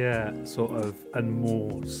clear sort of and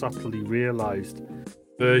more subtly realized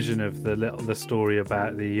version of the story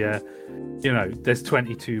about the there's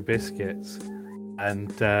 22 biscuits,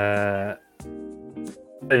 and a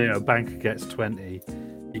banker gets 20.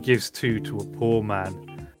 He gives 2 to a poor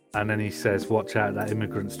man, and then he says, "Watch out, that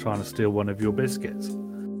immigrant's trying to steal one of your biscuits."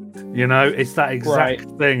 It's that exact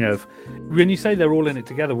thing of, when you say they're all in it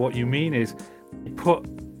together, what you mean is you put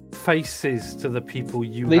faces to the people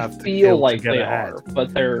they have to feel kill like to get they ahead. are,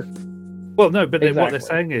 but they're what they're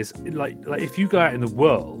saying is like if you go out in the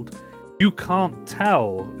world, you can't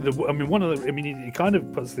tell. He kind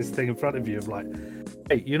of puts this thing in front of you of like,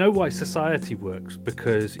 hey, you know why society works?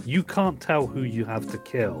 Because you can't tell who you have to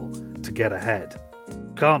kill to get ahead.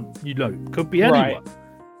 Could be anyone. Right.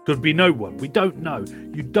 Could be no one. We don't know.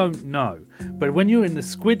 You don't know. But when you're in the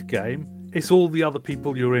Squid Game, it's all the other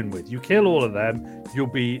people you're in with. You kill all of them, you'll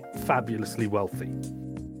be fabulously wealthy.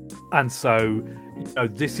 And so,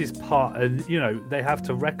 this is part, and they have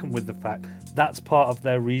to reckon with the fact that's part of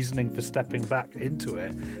their reasoning for stepping back into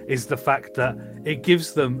it, is the fact that it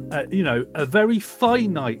gives them, a very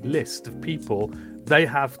finite list of people they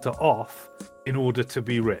have to off in order to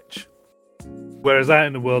be rich. Whereas out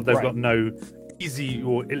in the world, they've got no easy,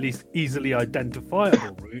 or at least easily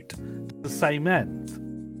identifiable route to the same end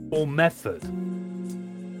or method.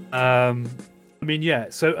 I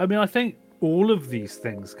think all of these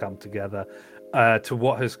things come together to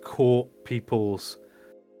what has caught people's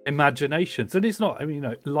imaginations. And it's not,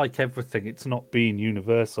 like everything, it's not being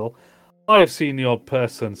universal. I have seen the odd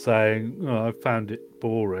person saying, I found it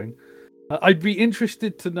boring. I'd be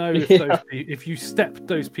interested to know if you stepped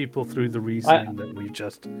those people through the reasoning that we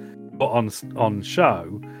just put on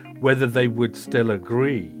show, whether they would still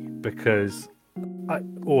agree,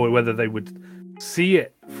 or whether they would see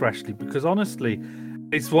it freshly. Because honestly,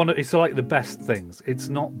 it's like the best things. It's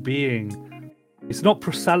not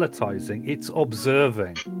proselytizing. It's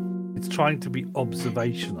observing. It's trying to be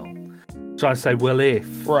observational. Trying to say, well, if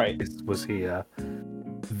this was here,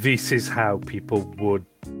 this is how people would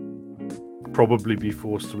probably be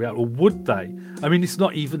forced to react, or would they? It's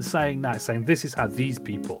not even saying that. It's saying this is how these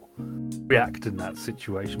people react in that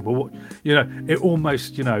situation. But what it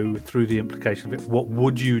almost through the implication of it, what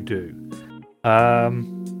would you do?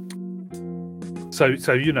 So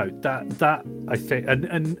that I think,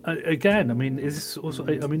 and again, is this also?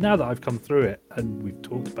 Now that I've come through it and we've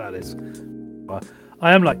talked about this,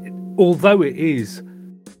 I am like, although it is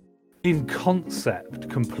in concept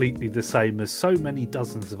completely the same as so many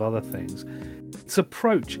dozens of other things, its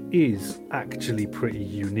approach is actually pretty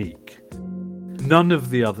unique. None of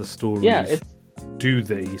the other stories do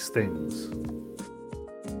these things.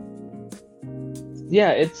 Yeah,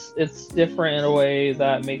 it's different in a way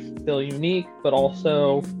that makes it feel unique, but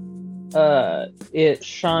also it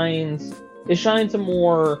shines a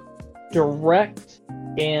more direct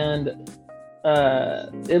and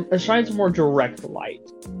it shines a more direct light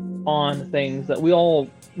on things that we all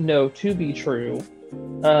know to be true,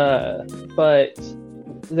 but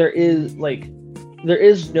there is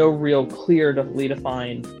no real clearly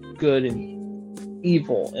defined good and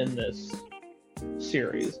evil in this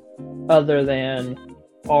series, other than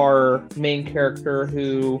our main character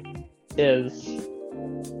who is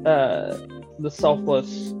the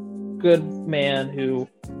selfless good man who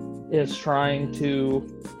is trying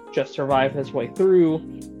to just survive his way through,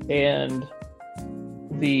 and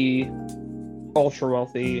the ultra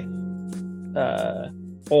wealthy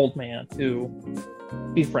old man who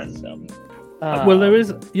befriends him. Well, there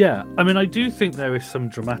is, yeah. I mean, I do think there is some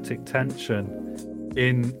dramatic tension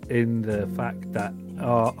in the fact that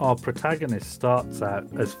our protagonist starts out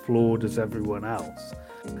as flawed as everyone else,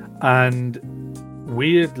 and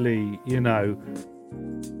weirdly,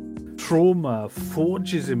 trauma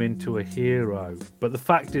forges him into a hero. But the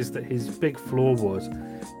fact is that his big flaw was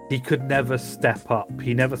he could never step up.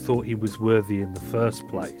 He never thought he was worthy in the first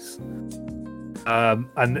place.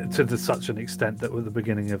 And to such an extent that at the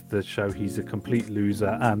beginning of the show he's a complete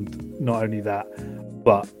loser, and not only that,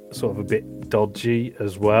 but sort of a bit dodgy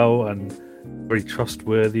as well, and very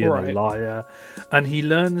trustworthy and a liar. And he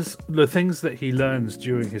learns the things that he learns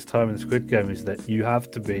during his time in Squid Game is that you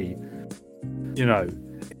have to be, if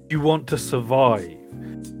you want to survive,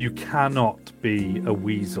 you cannot be a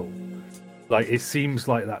weasel. Like, it seems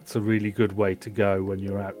like that's a really good way to go when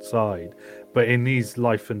you're outside. But in these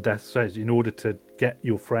life and death stages, in order to get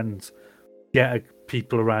your friends, get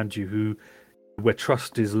people around you where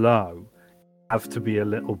trust is low, have to be a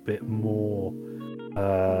little bit more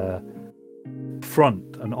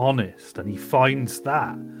front and honest. And he finds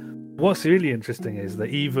that. What's really interesting is that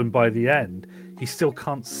even by the end, he still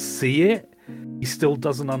can't see it. He still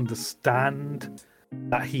doesn't understand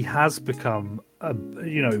that he has become a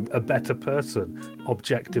better person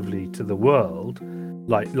objectively to the world.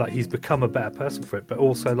 Like he's become a better person for it, but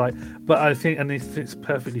also but I think, and it's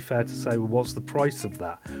perfectly fair to say, well, what's the price of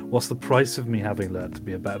that? What's the price of me having learned to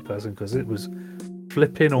be a better person? Because it was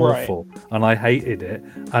flipping awful, and I hated it.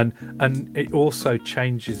 And it also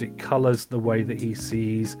changes, it colours the way that he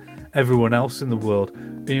sees everyone else in the world.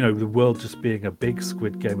 The world just being a big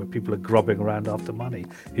Squid Game where people are grubbing around after money.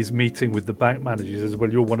 His meeting with the bank managers as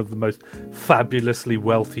well. You're one of the most fabulously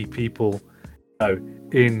wealthy people,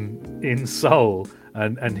 in Seoul,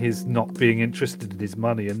 and his not being interested in his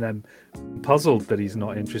money, and then puzzled that he's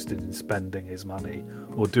not interested in spending his money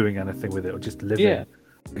or doing anything with it or just living. Yeah.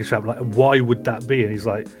 Like, why would that be? And he's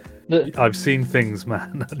like, I've seen things,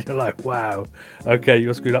 man. And you're like, wow, okay,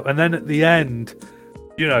 you're screwed up. And then at the end,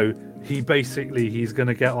 he's going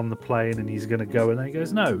to get on the plane and he's going to go, and then he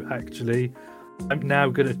goes, no, actually, I'm now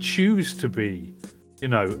going to choose to be,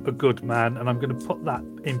 a good man, and I'm going to put that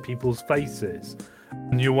in people's faces.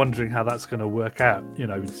 And you're wondering how that's going to work out,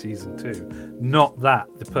 in season 2. Not that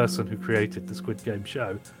the person who created the Squid Game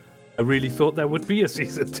show, I really thought there would be a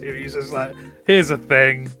season 2. He's just like, here's a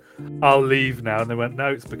thing, I'll leave now. And they went,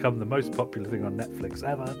 no, it's become the most popular thing on Netflix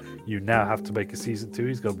ever. You now have to make a season 2.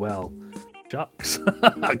 He's gone, well, shucks.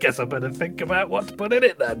 I guess I better think about what to put in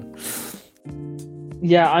it then.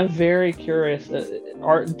 Yeah, I'm very curious.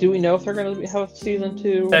 Do we know if they're going to have season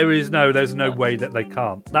 2? There's no way that they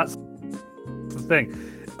can't. That's the thing.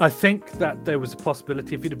 I think that there was a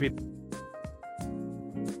possibility if it had been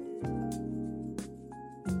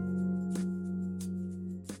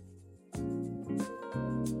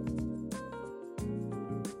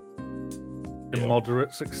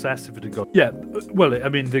moderate success, if it had got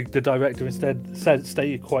the director instead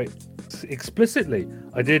stated quite explicitly,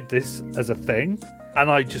 I did this as a thing,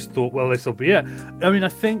 and I just thought, well, this will be it. I mean, I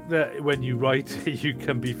think that when you write it, you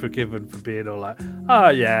can be forgiven for being all like, oh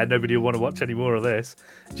yeah, nobody will want to watch any more of this,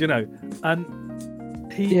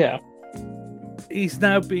 and he's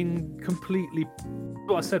now been completely,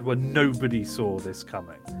 what I said, when nobody saw this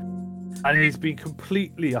coming, and he's been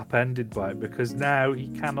completely upended by it, because now he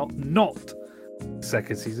cannot not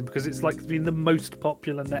second season, because it's like been the most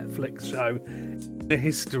popular Netflix show in the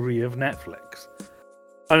history of Netflix.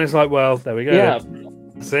 And it's like, well, there we go. Yeah.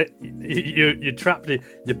 That's it. You're trapped.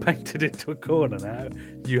 You're painted into a corner now.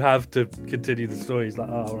 You have to continue the story. He's like,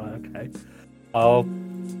 oh, right, okay.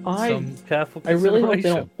 Some careful consideration. I really hope they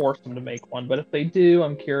don't force him to make one, but if they do,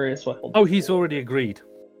 I'm curious what he'll do. Oh, he's already agreed.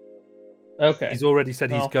 Okay. He's already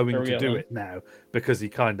said he's going to do it now, because he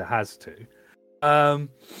kind of has to. And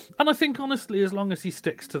I think, honestly, as long as he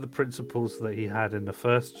sticks to the principles that he had in the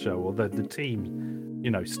first show, or the team,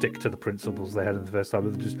 stick to the principles they had in the first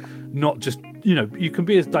time, just not just, you can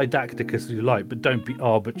be as didactic as you like, but don't be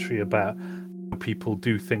arbitrary about how people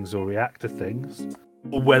do things or react to things,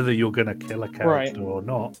 or whether you're going to kill a character or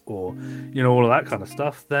not, or, all of that kind of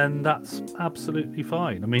stuff, then that's absolutely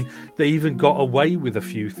fine. I mean, they even got away with a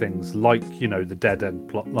few things, like, the dead-end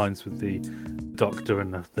plot lines with the doctor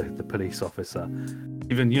and the police officer.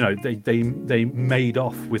 Even they made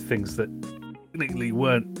off with things that technically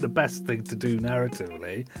weren't the best thing to do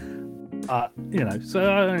narratively. So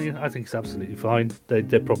I think it's absolutely fine.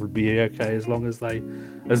 They'd probably be okay as long as they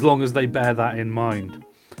bear that in mind.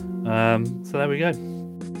 So there we go.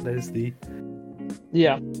 There's the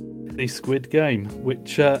Squid Game,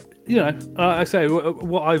 which I say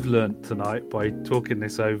what I've learned tonight by talking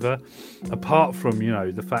this over, apart from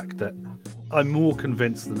the fact that I'm more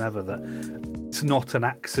convinced than ever that it's not an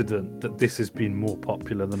accident that this has been more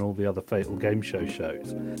popular than all the other Fatal Game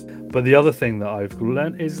shows. But the other thing that I've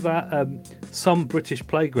learned is that some British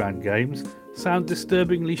playground games sound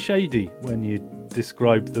disturbingly shady when you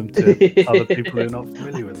describe them to other people who are not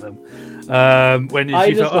familiar with them.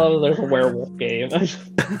 I just love there's a werewolf game.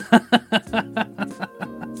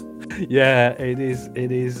 Yeah, it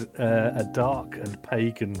is a dark and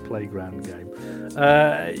pagan playground game.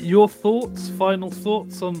 Your final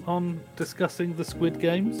thoughts on discussing the Squid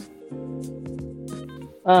Games?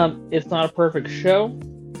 It's not a perfect show,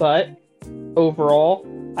 but overall,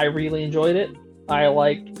 I really enjoyed it. I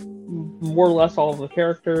liked more or less all of the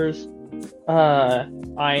characters.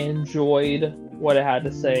 I enjoyed what it had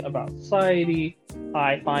to say about society.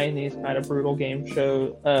 I find these kind of brutal game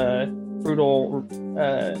show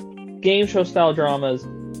style dramas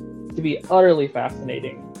to be utterly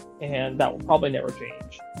fascinating, and that will probably never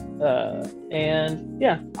change. And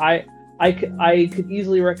yeah, I could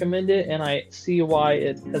easily recommend it, and I see why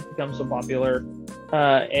it has become so popular.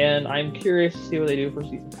 And I'm curious to see what they do for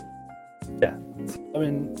season 2. Yeah, I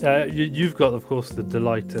mean, you've got, of course, the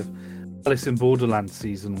delight of Alice in Borderland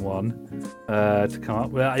season 1 to come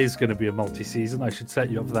up. Well, that is going to be a multi-season. I should set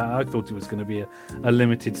you up for that. I thought it was going to be a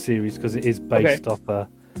limited series because it is based off a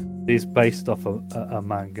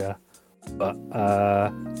manga, but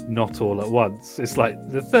not all at once. It's like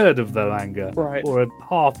the third of the manga, right, or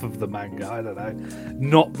half of the manga. I don't know,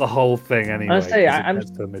 not the whole thing anyway. I say I'm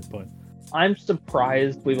to a midpoint. I'm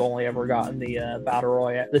surprised we've only ever gotten the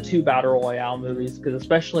the 2 battle royale movies, because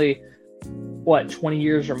especially 20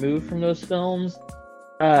 years removed from those films,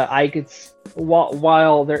 I could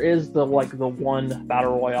while there is the 1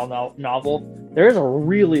 battle royale novel, there is a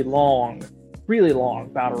really long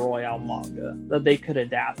battle royale manga that they could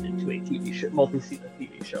adapt into a TV show, multi-season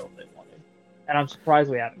TV show if they wanted, and I'm surprised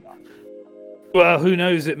we haven't gotten it. Well, who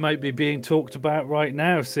knows? It might be being talked about right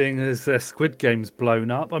now, seeing as Squid Game's blown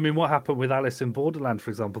up. I mean, what happened with Alice in Borderland, for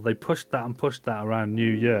example? They pushed that around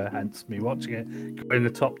New Year, hence me watching it, in the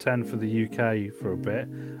top 10 for the UK for a bit.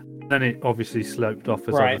 Then it obviously sloped off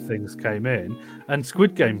as other things came in, and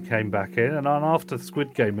Squid Game came back in, and after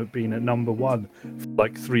Squid Game had been at number 1 for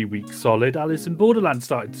 3 weeks solid, Alice in Borderland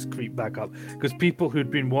started to creep back up, because people who'd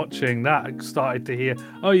been watching that started to hear,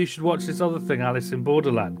 oh, you should watch this other thing, Alice in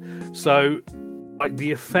Borderland. So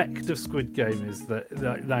the effect of Squid Game is that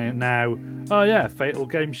they are now, oh yeah, Fatal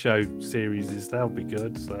Game show series they'll be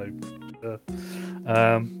good. So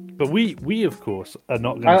but we of course are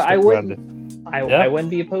not going to stick around it. I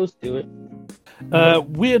wouldn't be opposed to it.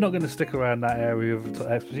 We're not going to stick around that area of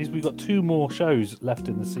expertise. We've got 2 more shows left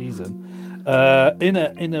in the season. In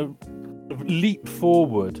a leap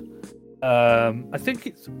forward, I think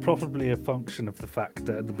it's probably a function of the fact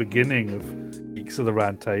that at the beginning of Geeks of the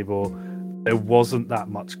Round Table, there wasn't that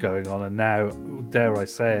much going on, and now, dare I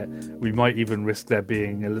say it, we might even risk there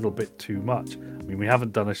being a little bit too much. I mean, we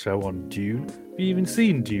haven't done a show on Dune. Have you even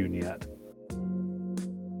seen Dune yet?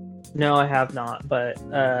 No, I have not, but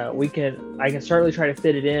I can certainly try to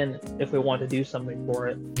fit it in if we want to do something for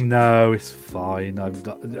it. No, it's fine. I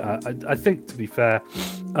think, to be fair,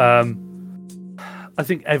 I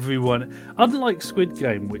think everyone, unlike Squid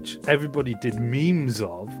Game, which everybody did memes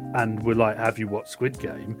of and were like, have you watched Squid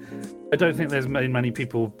Game? I don't think there's many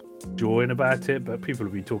people joying about it, but people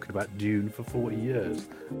have been talking about Dune for 40 years.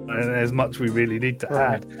 And there's much we really need to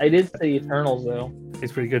add. I did see Eternals, though.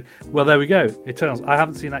 It's pretty good. Well, there we go. Eternals. I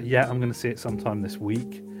haven't seen that yet. I'm going to see it sometime this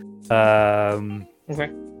week.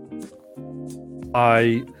 Okay.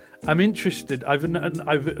 I'm interested. I've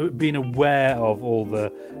been aware of all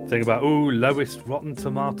the thing about lowest Rotten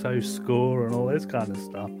Tomatoes score and all this kind of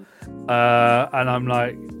stuff, and I'm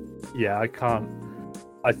like, yeah, I can't.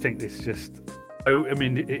 I think it's just. I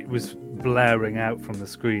mean, it was blaring out from the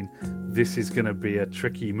screen. This is going to be a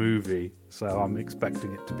tricky movie, so I'm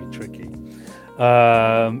expecting it to be tricky.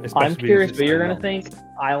 I'm curious what you're going to think.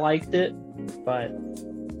 I liked it, but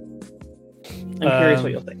I'm curious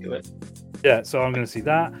what you'll think of it. Yeah, so I'm going to see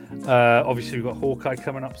that. Obviously, we've got Hawkeye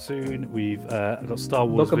coming up soon. We've got Star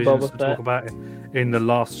Wars Book of Visions Boba to Fett. talk about in the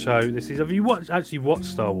last show this season. Have you actually watched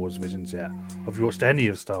Star Wars Visions yet? Have you watched any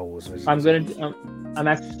of Star Wars Visions? I'm going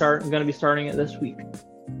to be starting it this week.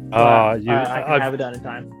 I can have it done in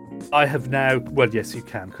time. I have now. Well, yes, you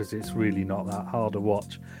can, because it's really not that hard to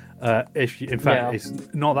watch. It's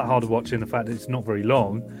not that hard to watch in the fact that it's not very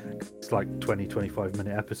long. It's like 20-25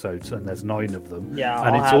 minute episodes, and there's 9 of them. Yeah,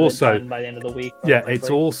 and I'll it's have also it done by the end of the week. Yeah,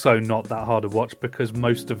 it's also not that hard to watch because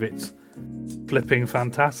most of it's flipping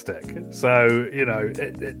fantastic. So it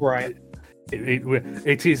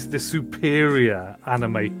is the superior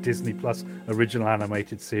Disney Plus original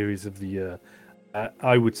animated series of the year.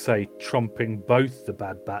 I would say trumping both The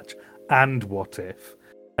Bad Batch and What If,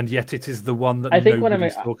 and yet it is the one that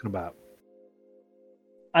nobody's talking about.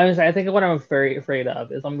 I think what I'm very afraid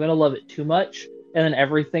of is I'm going to love it too much, and then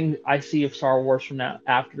everything I see of Star Wars from now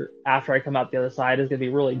after I come out the other side is going to be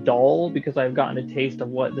really dull because I've gotten a taste of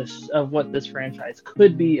what this franchise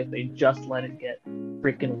could be if they just let it get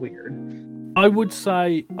freaking weird. I would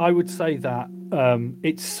say that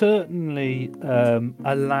it certainly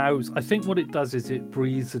allows. I think what it does is it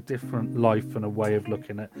breathes a different life and a way of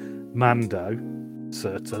looking at Mando, and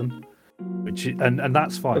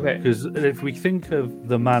that's fine because if we think of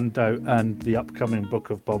the Mando and the upcoming book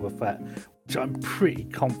of Boba Fett, which I'm pretty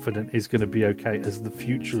confident is going to be okay as the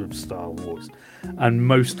future of Star Wars, and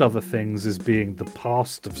most other things as being the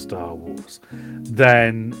past of Star Wars,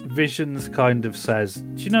 then Visions kind of says,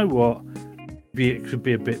 do you know what? It could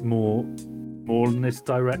be a bit more in this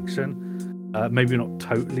direction. Maybe not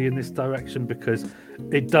totally in this direction, because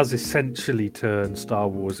it does essentially turn Star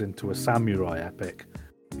Wars into a samurai epic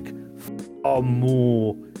far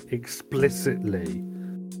more explicitly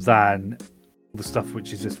than the stuff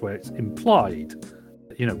which is just where it's implied.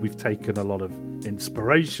 We've taken a lot of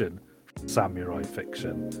inspiration from samurai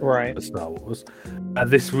fiction for Star Wars.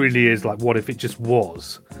 This really is like, what if it just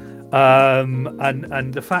was?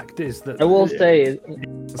 And the fact is that I will say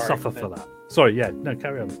suffer for that. Sorry, no,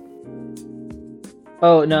 carry on.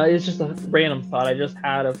 Oh no, it's just a random thought I just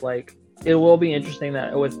had of like, it will be interesting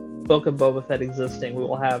that with Book of Boba Fett existing, we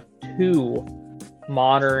will have 2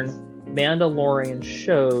 modern Mandalorian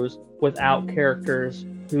shows without characters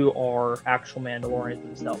who are actual Mandalorians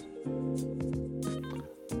themselves.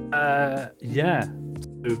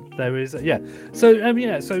 There is,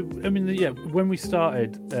 when we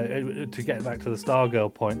started, to get back to the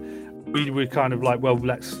Stargirl point, we were kind of like, well,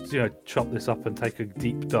 let's chop this up and take a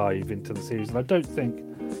deep dive into the series. And I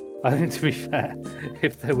think to be fair,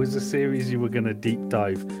 if there was a series you were going to deep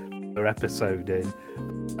dive per episode in,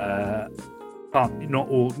 not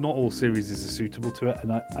all series are suitable to it.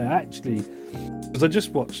 And I actually, because I just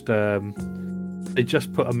watched, they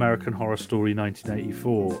just put American Horror Story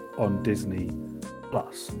 1984 on Disney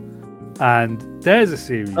Plus, and there's a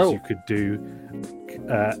series you could do.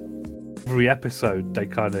 Every episode they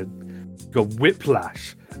kind of got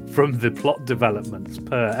whiplash from the plot developments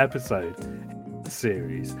per episode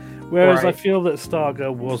series, whereas I feel that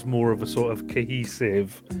Stargirl was more of a sort of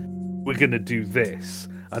cohesive, we're going to do this,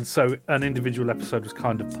 and so an individual episode was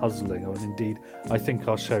kind of puzzling, and indeed I think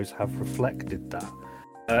our shows have reflected that.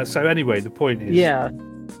 So anyway, the point is,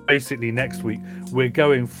 basically next week we're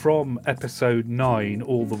going from episode 9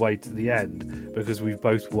 all the way to the end, because we've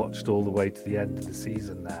both watched all the way to the end of the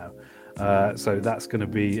season now. So that's going to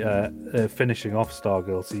be finishing off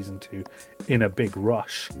Stargirl season 2 in a big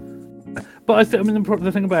rush. But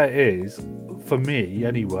the thing about it is, for me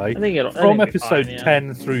anyway, from episode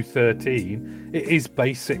 10 through 13, it is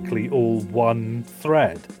basically all one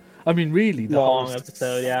thread. I mean, really, the long whole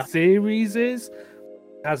episode, series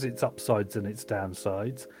has its upsides and its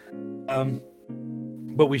downsides.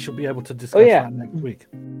 But we should be able to discuss that next week.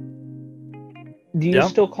 Do you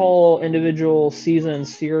still call individual season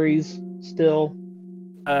series still?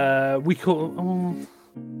 We call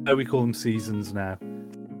them seasons now.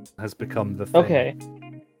 Has become the thing. Okay.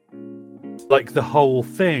 Like the whole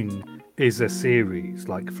thing is a series,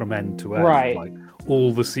 like from end to end. Right. Like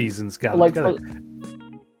all the seasons gathered together.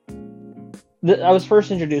 I was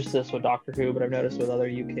first introduced to this with Doctor Who, but I've noticed with other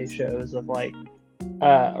UK shows of like,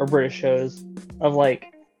 or British shows of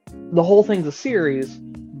like, the whole thing's a series,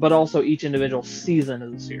 but also each individual season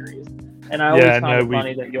is a series. And I always found it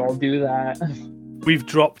funny that you all do that. We've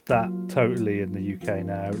dropped that totally in the UK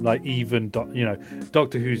now. Like even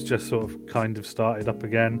Doctor Who's just sort of kind of started up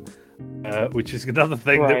again, which is another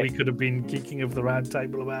thing that we could have been geeking of the round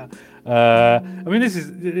table about. This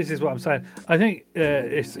is what I'm saying. I think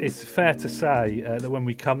it's fair to say that when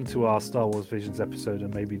we come to our Star Wars Visions episode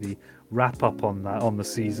and maybe the wrap up on that on the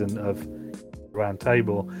season of Round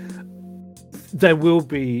Table, there will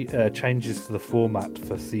be changes to the format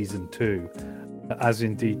for season 2, as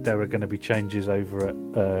indeed there are going to be changes over at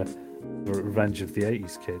Revenge of the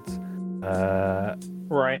 80s Kids,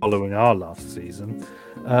 Right. following our last season.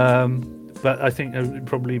 But I think it would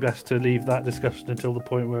probably best to leave that discussion until the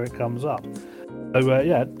point where it comes up. So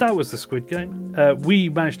yeah, that was the Squid Game. We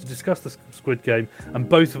managed to discuss the Squid Game, and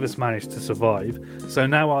both of us managed to survive. So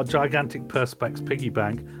now our gigantic Perspex piggy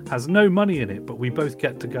bank has no money in it, but we both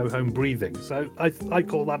get to go home breathing. So I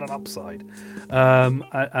call that an upside.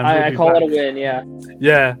 I call it a win. Yeah.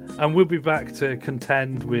 Yeah, and we'll be back to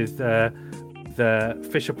contend with the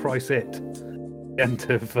Fisher Price It end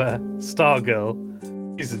of Stargirl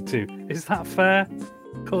season 2. Is that fair?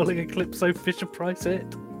 Calling Eclipso Fisher Price It?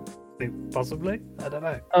 Possibly. I don't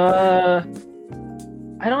know.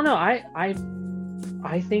 I don't know. I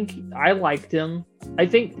think I liked him. I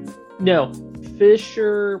think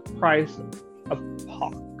Fisher Price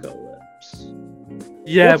Apocalypse.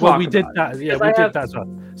 Yeah, We'll we did that. Yeah, we did that as well.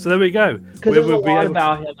 So there we go. Because there's a lot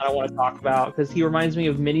about him that I want to talk about, because he reminds me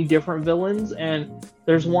of many different villains, and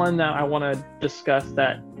there's one that I want to discuss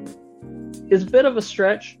that is a bit of a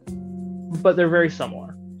stretch, but they're very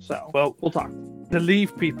similar. So we'll talk. To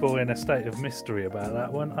leave people in a state of mystery about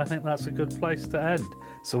that one, I think that's a good place to end.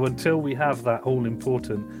 So until we have that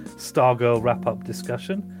all-important Stargirl wrap-up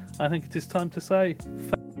discussion, I think it is time to say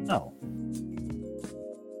farewell.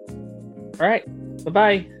 All right.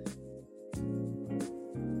 Bye-bye.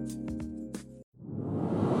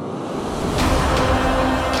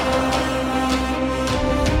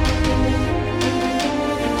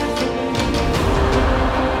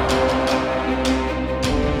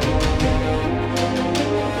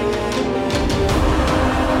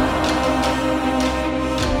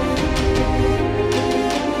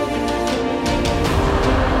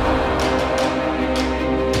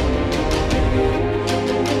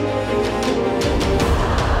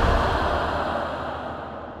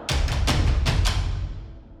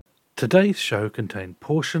 Today's show contained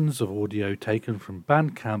portions of audio taken from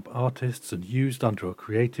Bandcamp artists and used under a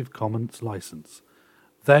Creative Commons license.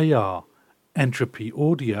 They are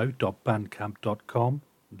entropyaudio.bandcamp.com,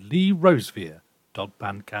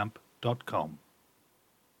 leerosevier.bandcamp.com.